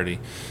entirety.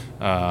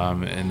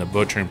 In the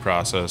butchering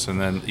process,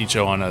 and then each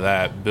one of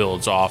that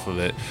builds off of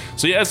it.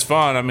 So yeah, it's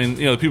fun. I mean,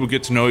 the people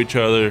get to know each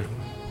other,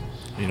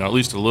 at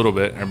least a little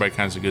bit. Everybody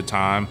kind of has a good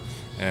time,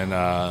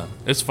 and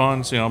it's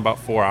fun. So about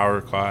 4-hour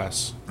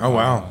class. Oh,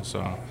 wow.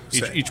 So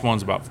each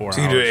one's about 4 hours.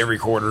 So you do it every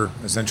quarter,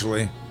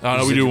 essentially.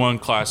 No, we do one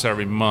class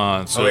every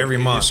month. So every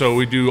month. So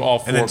we do all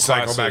 4 And then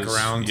classes. cycle back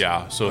around?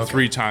 Yeah. So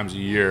 3 times a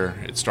year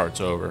it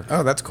starts over.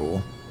 Oh, that's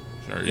cool.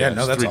 Or, Yeah, no,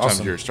 it's that's 3 times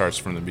awesome. a year it starts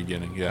from the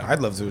beginning. Yeah. I'd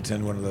love to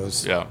attend one of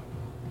those. Yeah.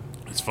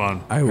 It's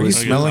fun. I Are you would.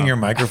 smelling your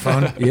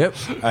microphone? Yep.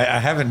 I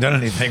haven't done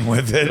anything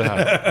with it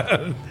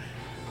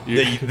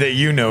that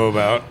you know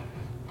about.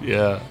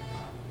 Yeah.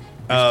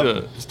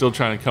 Still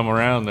trying to come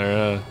around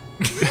there.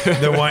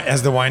 The wine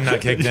has the wine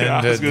not kicked in Yeah,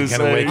 I to was gonna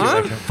kind of say. wake you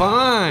I'm back up?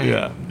 fine.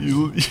 Yeah,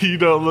 you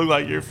don't look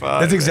like you're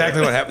fine. That's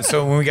exactly what happened.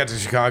 So when we got to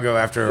Chicago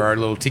after our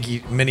little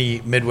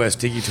mini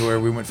Midwest tiki tour,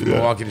 we went from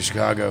Milwaukee to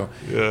Chicago.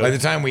 Yeah. By the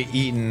time we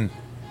eaten,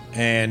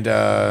 and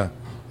I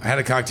had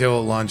a cocktail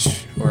at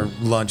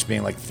lunch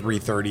being like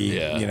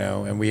 3:30,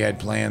 Yeah. and we had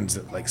plans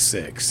at like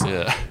 6.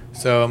 Yeah.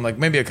 So I'm like,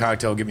 maybe a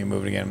cocktail will get me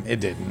moving again.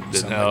 It didn't.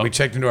 So I'm like, help. we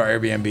checked into our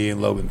Airbnb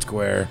in Logan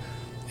Square,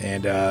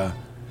 and I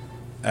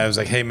was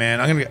like, hey man,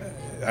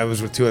 I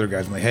was with 2 other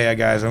guys. I'm like, hey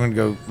guys, I'm gonna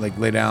go like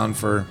lay down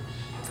for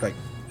like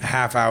a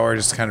half hour,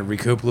 just to kind of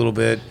recoup a little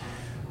bit.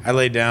 I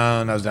laid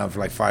down. I was down for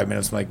like 5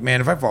 minutes. I'm like,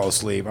 man, if I fall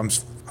asleep, I'm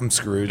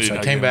screwed. You're So I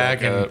not came getting back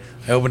back and up.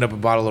 I opened up a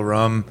bottle of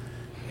rum,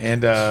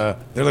 and they're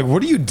like,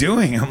 what are you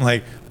doing? I'm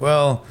like,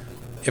 well,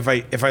 if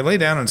I lay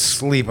down and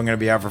sleep, I'm gonna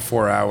be out for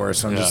 4 hours.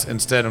 So I'm Yeah.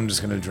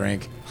 just gonna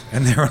drink.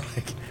 And they were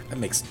like, that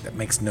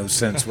makes no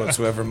sense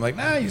whatsoever. I'm like,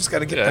 nah, you just got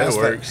to get Yeah, it past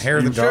that works. hair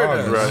of the You sure dog.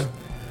 does. Right.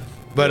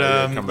 But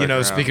Yeah, come back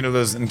around. speaking of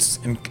those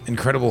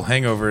incredible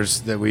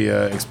hangovers that we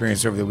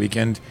experienced over the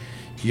weekend,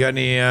 you got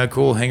any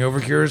cool hangover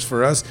cures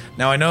for us?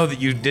 Now I know that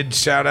you did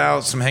shout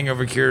out some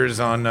hangover cures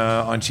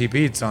on Cheap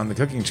Eats on the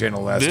cooking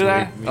channel last Did week.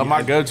 I? Oh,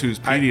 my go-to is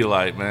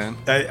Pedialyte, man.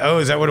 Oh,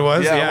 is that what it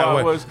was? Yeah, well, it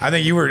what- was- I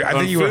think you were. I On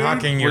think you were food?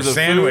 hawking your Was it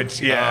sandwich.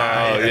 food?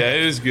 Yeah, Oh, yeah,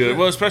 it is good.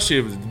 Well, especially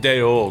if it's a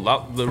day old.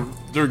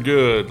 They're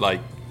good, like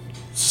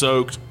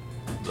soaked,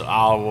 the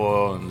olive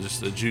oil and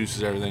just the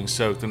juices, everything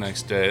soaked the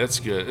next day. That's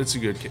good. It's a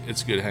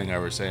good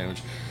hangover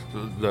sandwich.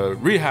 The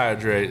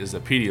rehydrate is the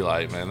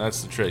Pedialyte, man.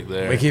 That's the trick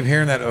there. We keep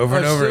hearing that over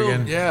and over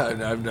again. Yeah,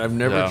 I've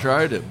never Yeah.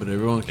 tried it, but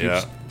everyone keeps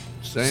Yeah.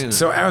 saying it.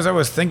 So as I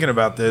was thinking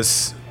about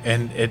this,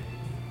 and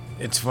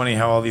it's funny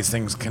how all these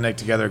things connect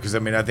together, because I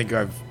mean, I think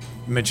I've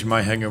mentioned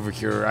my hangover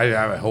cure. I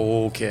have a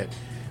whole kit,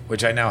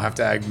 which I now have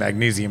to add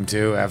magnesium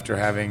to after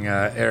having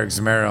Eric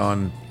Zamora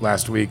on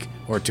last week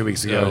or 2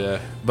 weeks ago. Yeah.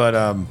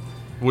 But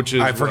Which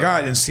is I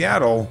forgot in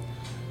Seattle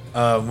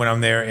when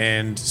I'm there,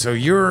 and so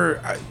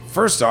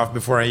first off,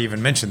 before I even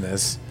mention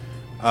this,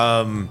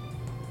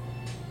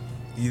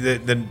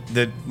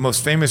 the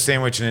most famous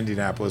sandwich in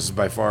Indianapolis is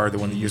by far the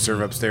one that you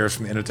serve upstairs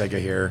from the Enoteca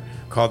here,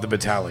 called the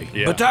Batali.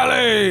 Yeah.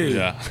 Batali!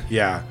 Yeah.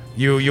 Yeah,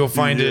 you'll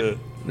find it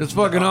It's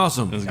fucking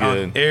awesome. It's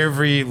on good.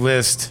 every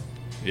list,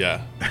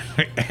 Yeah.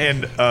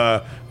 and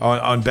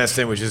on best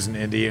sandwiches in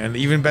Indy, and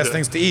even best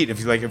things to eat. If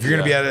you're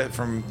gonna be at it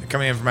from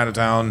coming in from out of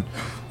town,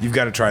 you've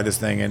got to try this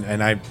thing.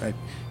 And I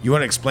you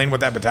want to explain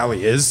what that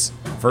Batali is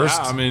first?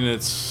 Yeah, I mean,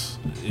 it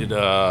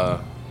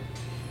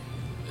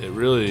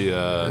really.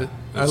 I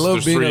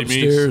love being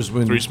upstairs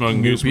when 3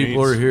 smoking new goose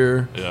people meats. are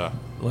here. Yeah.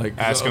 Like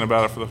Asking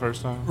about it for the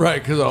first time. Right,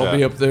 because I'll Yeah.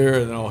 be up there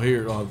and I'll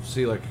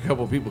see like a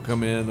couple people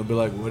come in. They'll be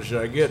like, "What should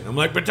I get?" And I'm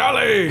like,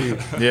 "Batali."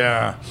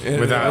 Yeah,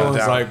 And without a everyone's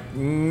doubt. like,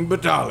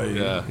 Batali.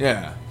 Yeah.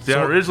 Yeah.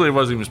 Yeah, originally it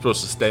wasn't even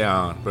supposed to stay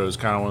on, but it was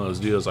kind of one of those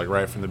deals like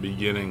right from the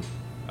beginning.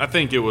 I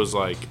think it was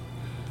like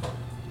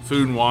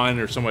Food and Wine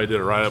or somebody did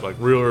a write up like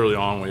real early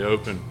on when we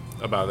opened.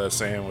 about that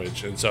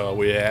sandwich, and so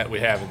we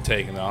haven't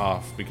taken it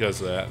off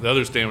because of that. The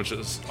other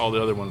sandwiches, all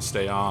the other ones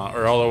stay on,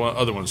 or all the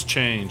other ones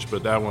change,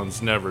 but that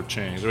one's never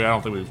changed. I mean, I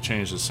don't think we've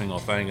changed a single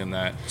thing in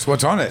that. So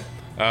what's on it?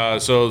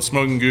 So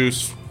smoking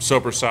goose,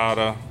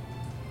 sopressata,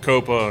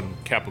 copa, and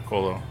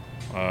capicola,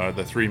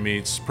 the 3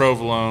 meats,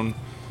 provolone,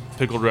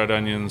 pickled red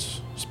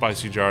onions,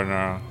 spicy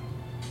giardiniera,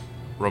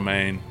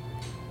 romaine.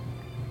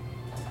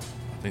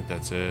 I think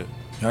that's it.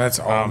 No, that's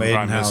all made in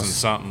I'm missing house.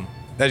 something.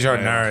 That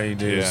giardiniera you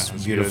do Yeah, is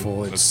it's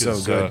beautiful. good. It's That's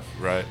so good.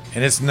 stuff, right?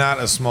 And it's not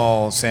a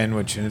small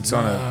sandwich, and it's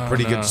on a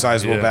pretty good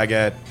sizable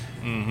baguette.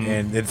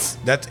 And it's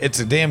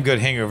a damn good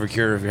hangover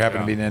cure if you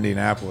happen to be in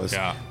Indianapolis.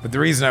 Yeah. But the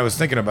reason I was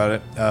thinking about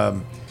it,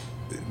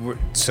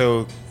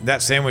 so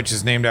that sandwich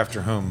is named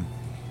after whom?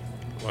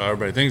 Well,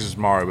 everybody thinks it's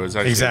Mario, but it's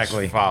actually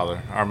Exactly. his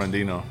father,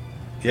 Armandino.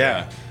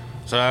 Yeah.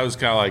 So that was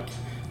kind of like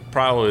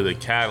probably the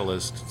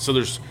catalyst. So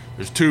there's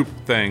 2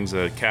 things,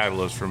 the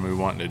catalyst for me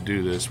wanting to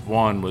do this.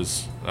 One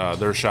was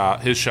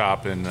his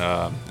shop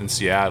in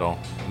Seattle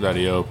that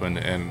he opened,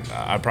 and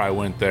I probably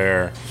went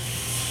there.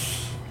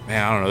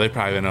 Man, I don't know. They've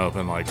probably been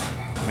open like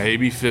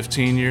maybe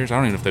 15 years. I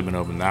don't even know if they've been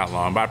open that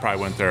long, but I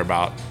probably went there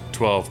about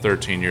 12,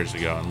 13 years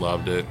ago and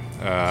loved it.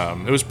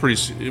 It was pretty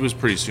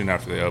soon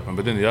after they opened.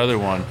 But then the other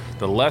one,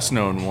 the lesser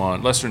known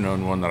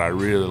one that I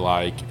really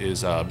like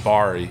is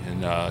Bari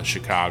in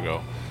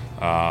Chicago.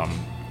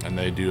 And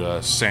they do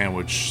a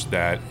sandwich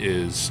that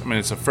is, I mean,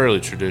 it's a fairly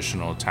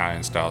traditional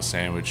Italian-style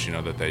sandwich,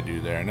 that they do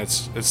there. And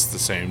it's the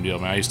same deal. I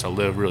mean, I used to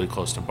live really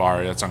close to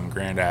Bari. That's on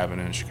Grand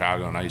Avenue in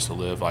Chicago, and I used to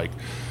live, like,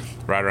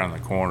 right around the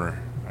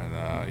corner.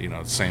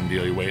 And, same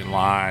deal. You wait in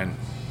line.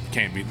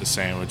 Can't beat the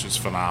sandwich. It's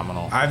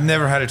phenomenal. I've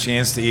never had a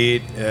chance to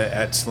eat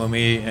at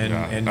Slummy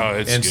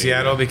in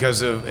Seattle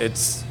because of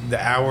it's the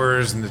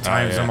hours and the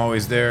times I'm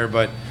always there.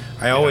 But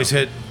I always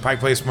hit Pike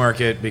Place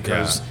Market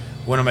because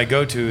one of my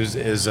go-tos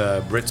is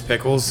Britt's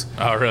Pickles.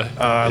 Oh, really?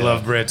 I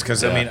love Britt's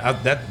because, I mean,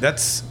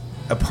 that's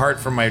apart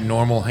from my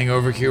normal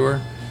hangover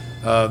cure.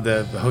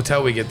 The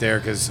hotel we get there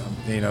because,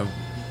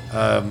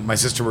 my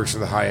sister works for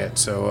the Hyatt,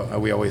 so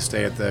we always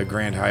stay at the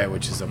Grand Hyatt,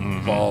 which is a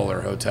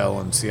baller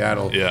hotel in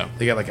Seattle. Yeah.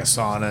 They got like a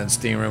sauna and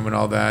steam room and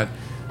all that.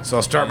 So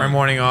I'll start my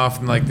morning off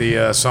in like the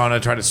sauna,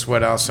 try to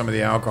sweat out some of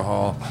the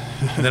alcohol.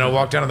 And then I'll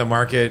walk down to the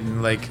market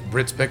and like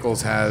Britt's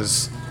Pickles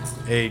has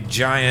a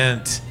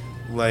giant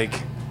like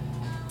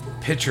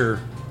pitcher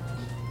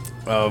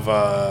of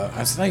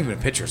it's not even a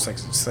pitcher. It's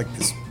like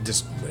this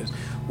just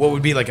what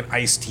would be like an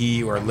iced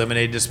tea or a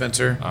lemonade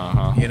dispenser,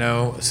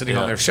 sitting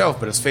on their shelf,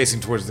 but it's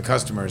facing towards the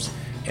customers,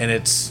 and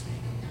it's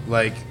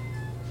like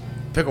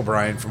pickle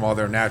brine from all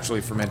their naturally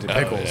fermented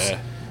pickles.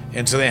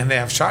 And so they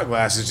have shot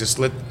glasses just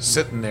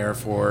sitting there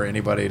for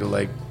anybody to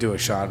like do a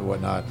shot and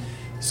whatnot.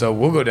 So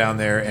we'll go down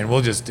there and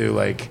we'll just do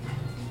like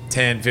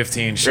 10,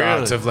 15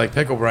 shots of like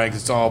pickle brine 'cause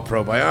it's all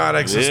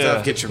probiotics and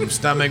stuff. Get your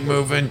stomach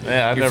moving.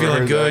 You're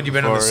feeling good. You've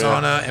been in the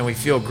sauna and we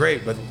feel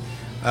great. But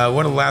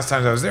one of the last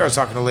times I was there, I was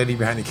talking to a lady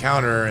behind the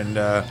counter and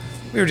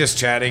we were just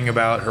chatting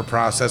about her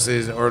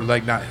processes, or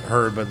like not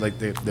her, but like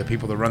the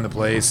people that run the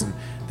place, and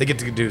they get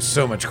to do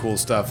so much cool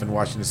stuff in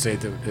Washington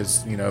State that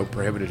is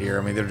prohibited here.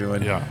 I mean, they're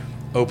doing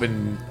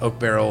open oak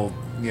barrel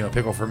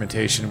pickle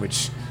fermentation,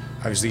 which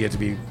obviously you have to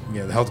be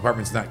the health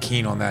department's not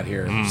keen on that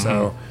here.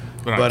 So,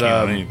 We're not keen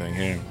on anything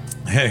here.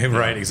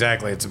 Right,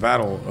 exactly. It's a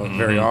battle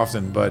very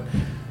often, but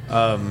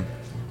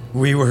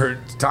we were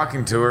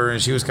talking to her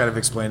and she was kind of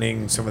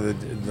explaining some of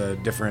the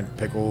different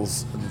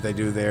pickles that they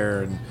do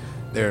there, and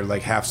they're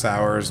like half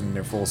sours and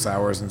they're full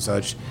sours and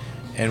such.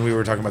 And we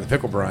were talking about the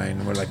pickle brine,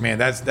 and we're like, man,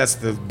 that's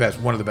the best,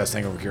 one of the best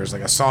hangover cures.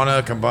 Like a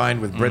sauna combined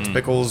with Britt's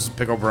Pickles,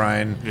 pickle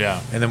brine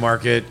in the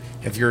market.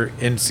 If you're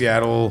in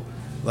Seattle,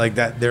 like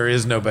that, there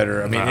is no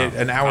better. I mean,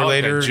 an hour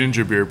later, that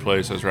ginger beer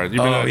place. That's right.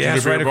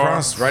 It's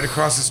right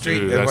across the street.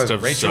 Dude, it was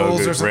stuff's Rachel's so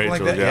good. or something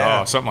like that.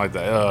 Yeah. Oh, something like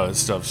that. Oh, this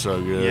stuff's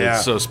so good. Yeah.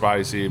 It's so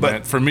spicy. But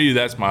man, for me,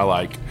 that's my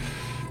like.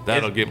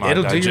 That'll get my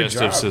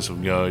digestive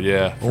system going.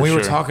 Yeah. When we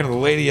were talking to the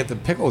lady at the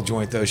pickle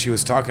joint, though, she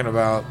was talking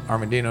about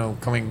Armandino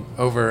coming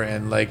over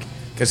and like,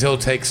 because he'll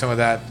take some of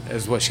that,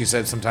 as what she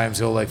said. Sometimes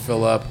he'll like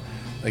fill up,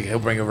 like he'll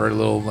bring over a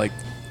little like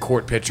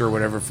quart pitcher or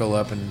whatever, fill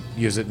up and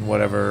use it in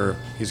whatever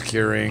he's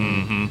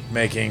curing,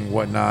 making,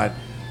 whatnot.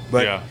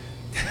 But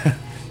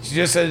she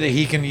just said that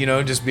he can,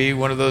 just be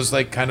one of those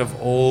like kind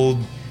of old,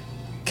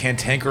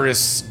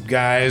 cantankerous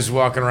guys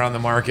walking around the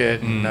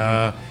market, and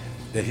that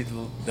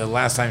the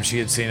last time she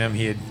had seen him,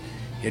 he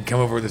had come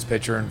over with his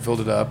pitcher and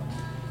filled it up.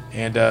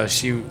 And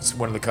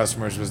one of the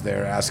customers was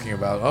there asking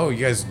about, oh,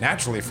 you guys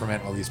naturally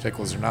ferment all these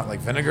pickles. They're not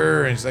like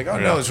vinegar. And she's like, oh,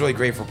 no, it's really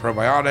great for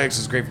probiotics.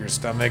 It's great for your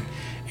stomach.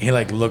 And he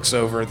like looks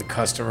over at the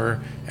customer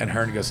and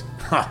her and goes,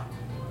 huh,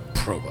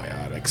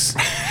 probiotics.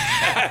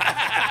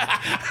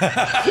 And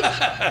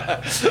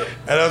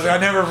I was like, I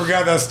never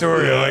forgot that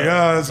story. I'm like,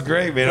 oh, that's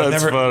great, man. I've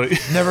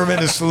never been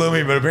to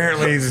Salumi, but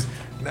apparently he's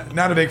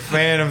not a big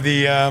fan of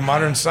the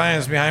modern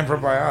science behind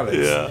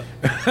probiotics. Yeah.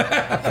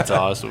 That's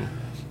awesome.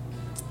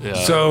 Yeah.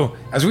 So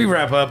as we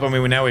wrap up, I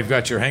mean, now we've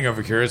got your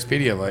hangover cure. It's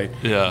Pedialyte.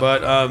 Yeah.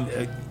 But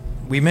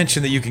we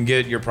mentioned that you can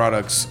get your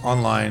products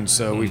online,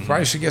 so we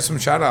probably should get some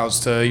shout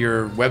outs to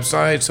your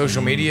website,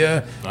 social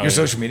media. Your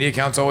social media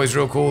account's always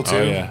real cool too.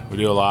 Oh, yeah, we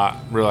do a lot,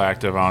 real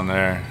active on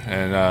there.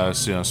 And,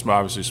 so,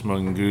 obviously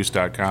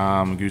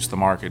smokinggoose.com,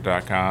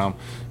 goosethemarket.com.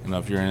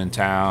 If you're in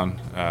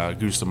town,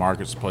 Goose the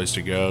Market's the place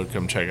to go.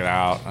 Come check it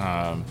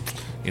out.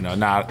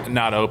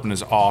 Not open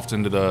as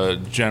often to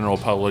the general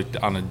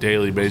public on a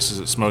daily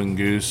basis at Smoking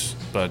Goose,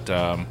 but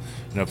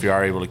if you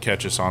are able to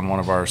catch us on one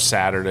of our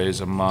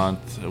Saturdays a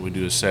month, we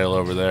do a sale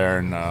over there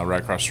and right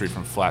across the street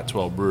from Flat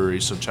 12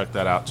 Brewery, so check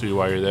that out too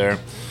while you're there.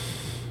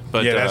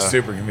 But yeah, that's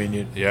super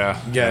convenient.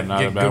 Yeah, get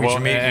your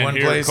meat in one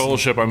here place. At Coal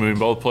Ship,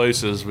 both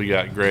places we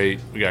got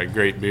great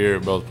beer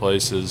at both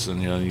places,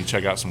 and you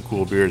check out some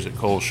cool beers at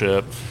Coal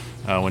Ship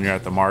when you're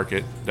at the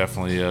market.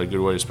 Definitely a good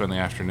way to spend the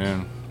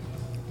afternoon.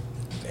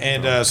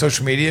 And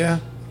social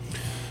media.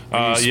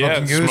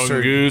 Smoking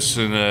Goose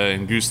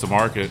and Goose the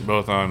Market,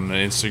 both on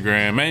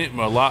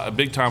Instagram.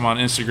 Big time on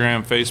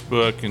Instagram,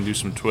 Facebook, and do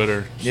some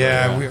Twitter.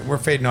 So, we're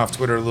fading off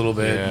Twitter a little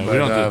bit. Yeah, but, we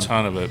don't do a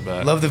ton of it,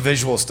 but love the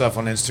visual stuff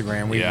on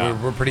Instagram.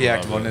 We're pretty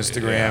active on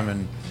Instagram, yeah.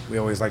 and we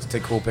always like to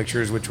take cool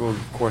pictures, which we'll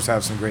of course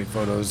have some great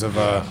photos of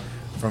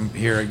from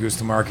here at Goose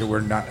the Market. We're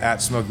not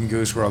at Smoking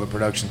Goose where all the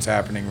production's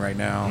happening right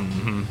now,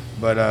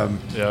 but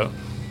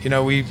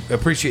we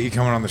appreciate you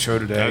coming on the show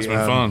today. It's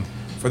been fun.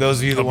 For those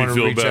of you that want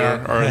to reach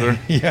out, Arthur.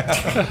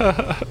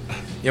 Yeah,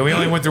 we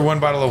only went through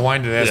one bottle of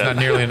wine today. That's not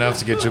nearly enough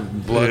to get your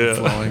blood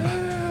flowing.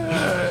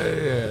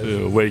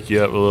 It'll wake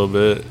you up a little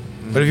bit.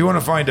 But if you want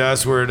to find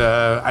us, we're at,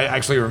 I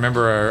actually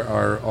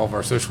remember all of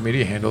our social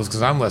media handles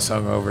because I'm less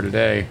hungover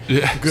today.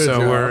 Yeah, good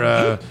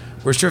job.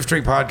 We're Shift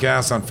Drink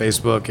Podcast on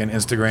Facebook and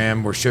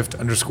Instagram. We're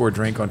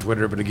Shift_Drink on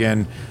Twitter. But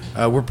again,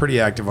 we're pretty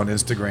active on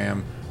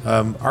Instagram.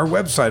 Our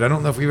website, I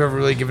don't know if we've ever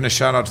really given a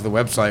shout out to the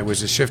website,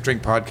 which is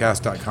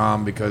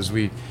shiftdrinkpodcast.com, because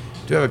we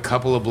do have a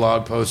couple of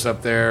blog posts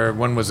up there.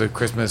 One was a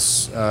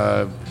Christmas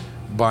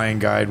buying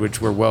guide, which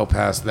we're well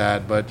past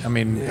that. But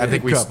I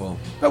think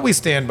we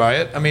stand by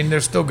it.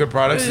 There's still good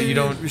products that you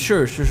don't.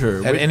 Sure.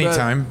 At any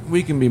time,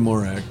 we can be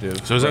more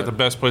active. So is that the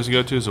best place to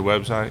go to? Is the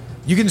website?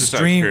 You can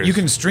stream. You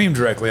can stream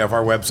directly off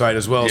our website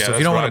as well. So if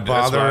you don't want to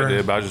bother, that's what I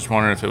did. But I was just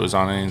wondering if it was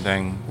on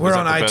anything. We're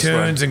on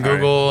iTunes and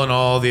Google and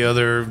all the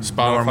other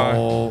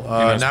normal.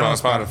 Not on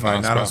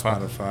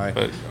Spotify.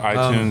 But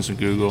iTunes and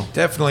Google.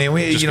 Definitely, and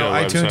we,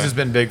 iTunes website. has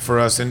been big for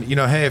us. And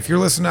hey, if you're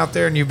listening out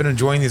there and you've been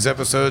enjoying these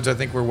episodes, I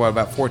think we're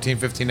about 14,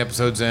 15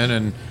 episodes in,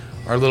 and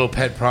our little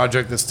pet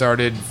project that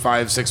started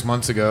 5-6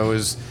 months ago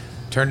is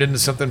turned into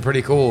something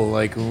pretty cool.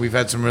 Like, we've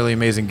had some really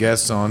amazing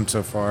guests on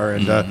so far,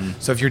 and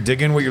so if you're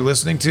digging what you're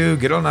listening to,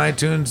 get on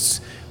iTunes,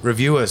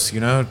 review us.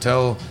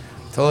 Tell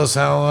us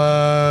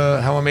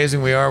how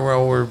amazing we are.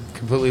 We're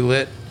completely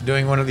lit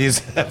doing one of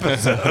these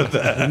episodes.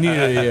 We need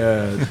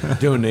a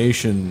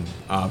donation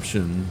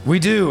option. We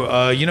do.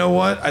 You know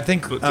what? I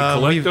think To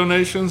collect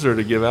donations or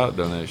to give out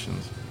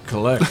donations?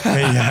 Collect.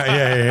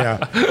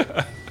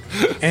 Yeah.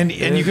 And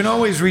you can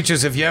always reach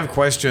us if you have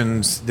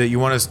questions that you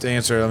want us to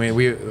answer.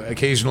 We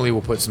occasionally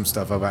will put some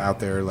stuff out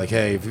there like,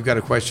 hey, if you've got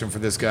a question for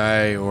this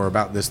guy or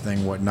about this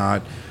thing,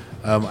 whatnot.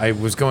 I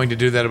was going to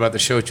do that about the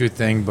show truth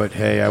thing, but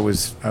hey, I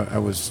was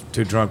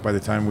too drunk by the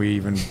time we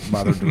even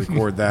bothered to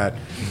record that.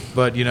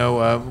 But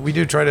we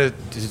do try to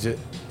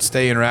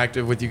stay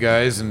interactive with you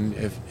guys and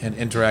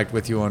interact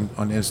with you on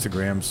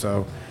Instagram.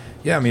 So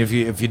yeah, if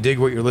you dig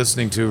what you're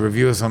listening to,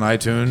 review us on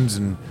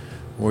iTunes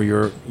or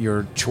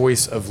your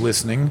choice of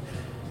listening.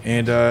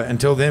 And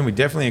until then, we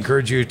definitely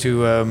encourage you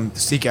to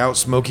seek out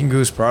Smoking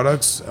Goose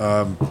products,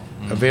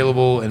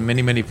 available in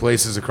many, many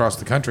places across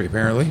the country,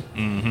 apparently.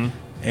 Mm-hmm.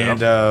 And,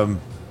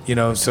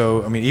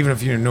 so, even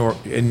if you're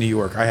in New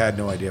York, I had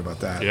no idea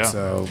about that. Yeah.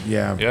 So,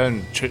 yeah. Yeah,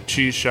 and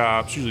cheese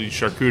shops, usually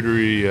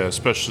charcuterie,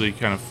 especially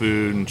kind of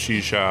food and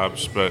cheese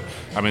shops. But,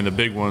 the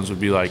big ones would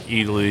be like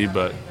Italy,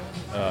 but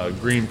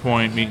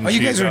Greenpoint Meat and Cheese. Oh,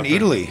 you guys are in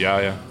Italy?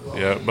 Yeah.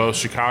 Both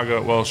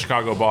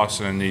Chicago,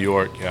 Boston, and New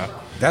York, yeah.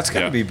 That's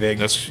got to be big.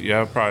 That's,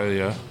 probably,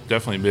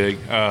 definitely big.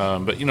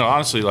 But,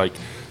 honestly, like,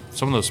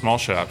 some of those small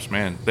shops,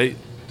 man, they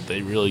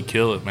really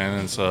kill it, man.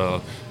 And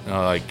so,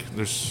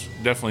 there's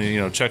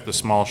definitely, check the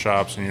small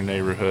shops in your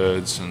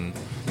neighborhoods and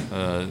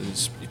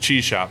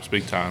cheese shops,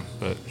 big time.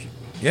 But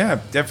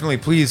yeah, definitely,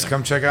 please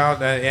come check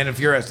out. And if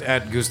you're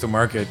at Goose the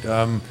Market,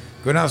 go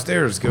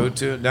downstairs, go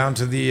down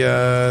to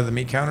the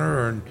meat counter,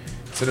 or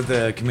sit at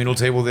the communal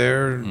table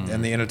there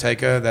and the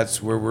Enoteca.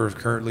 That's where we're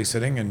currently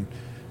sitting, and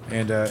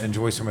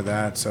enjoy some of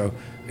that. So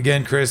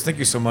again, Chris, thank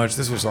you so much.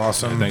 This was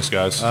awesome. Yeah, thanks,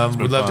 guys.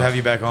 We'd love to have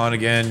you back on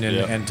again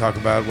and talk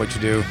about what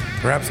you do.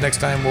 Perhaps next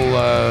time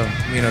we'll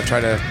try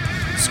to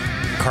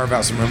carve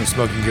out some room at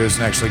Smoking Goose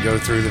and actually go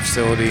through the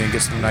facility and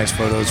get some nice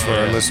photos for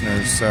our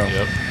listeners. So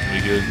be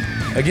good.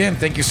 Again,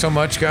 thank you so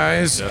much,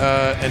 guys.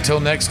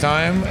 Until next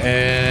time,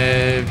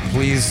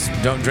 please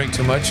don't drink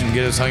too much and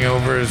get as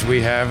hungover as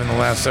we have in the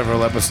last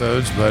several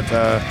episodes. But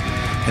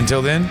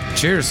until then,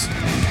 cheers.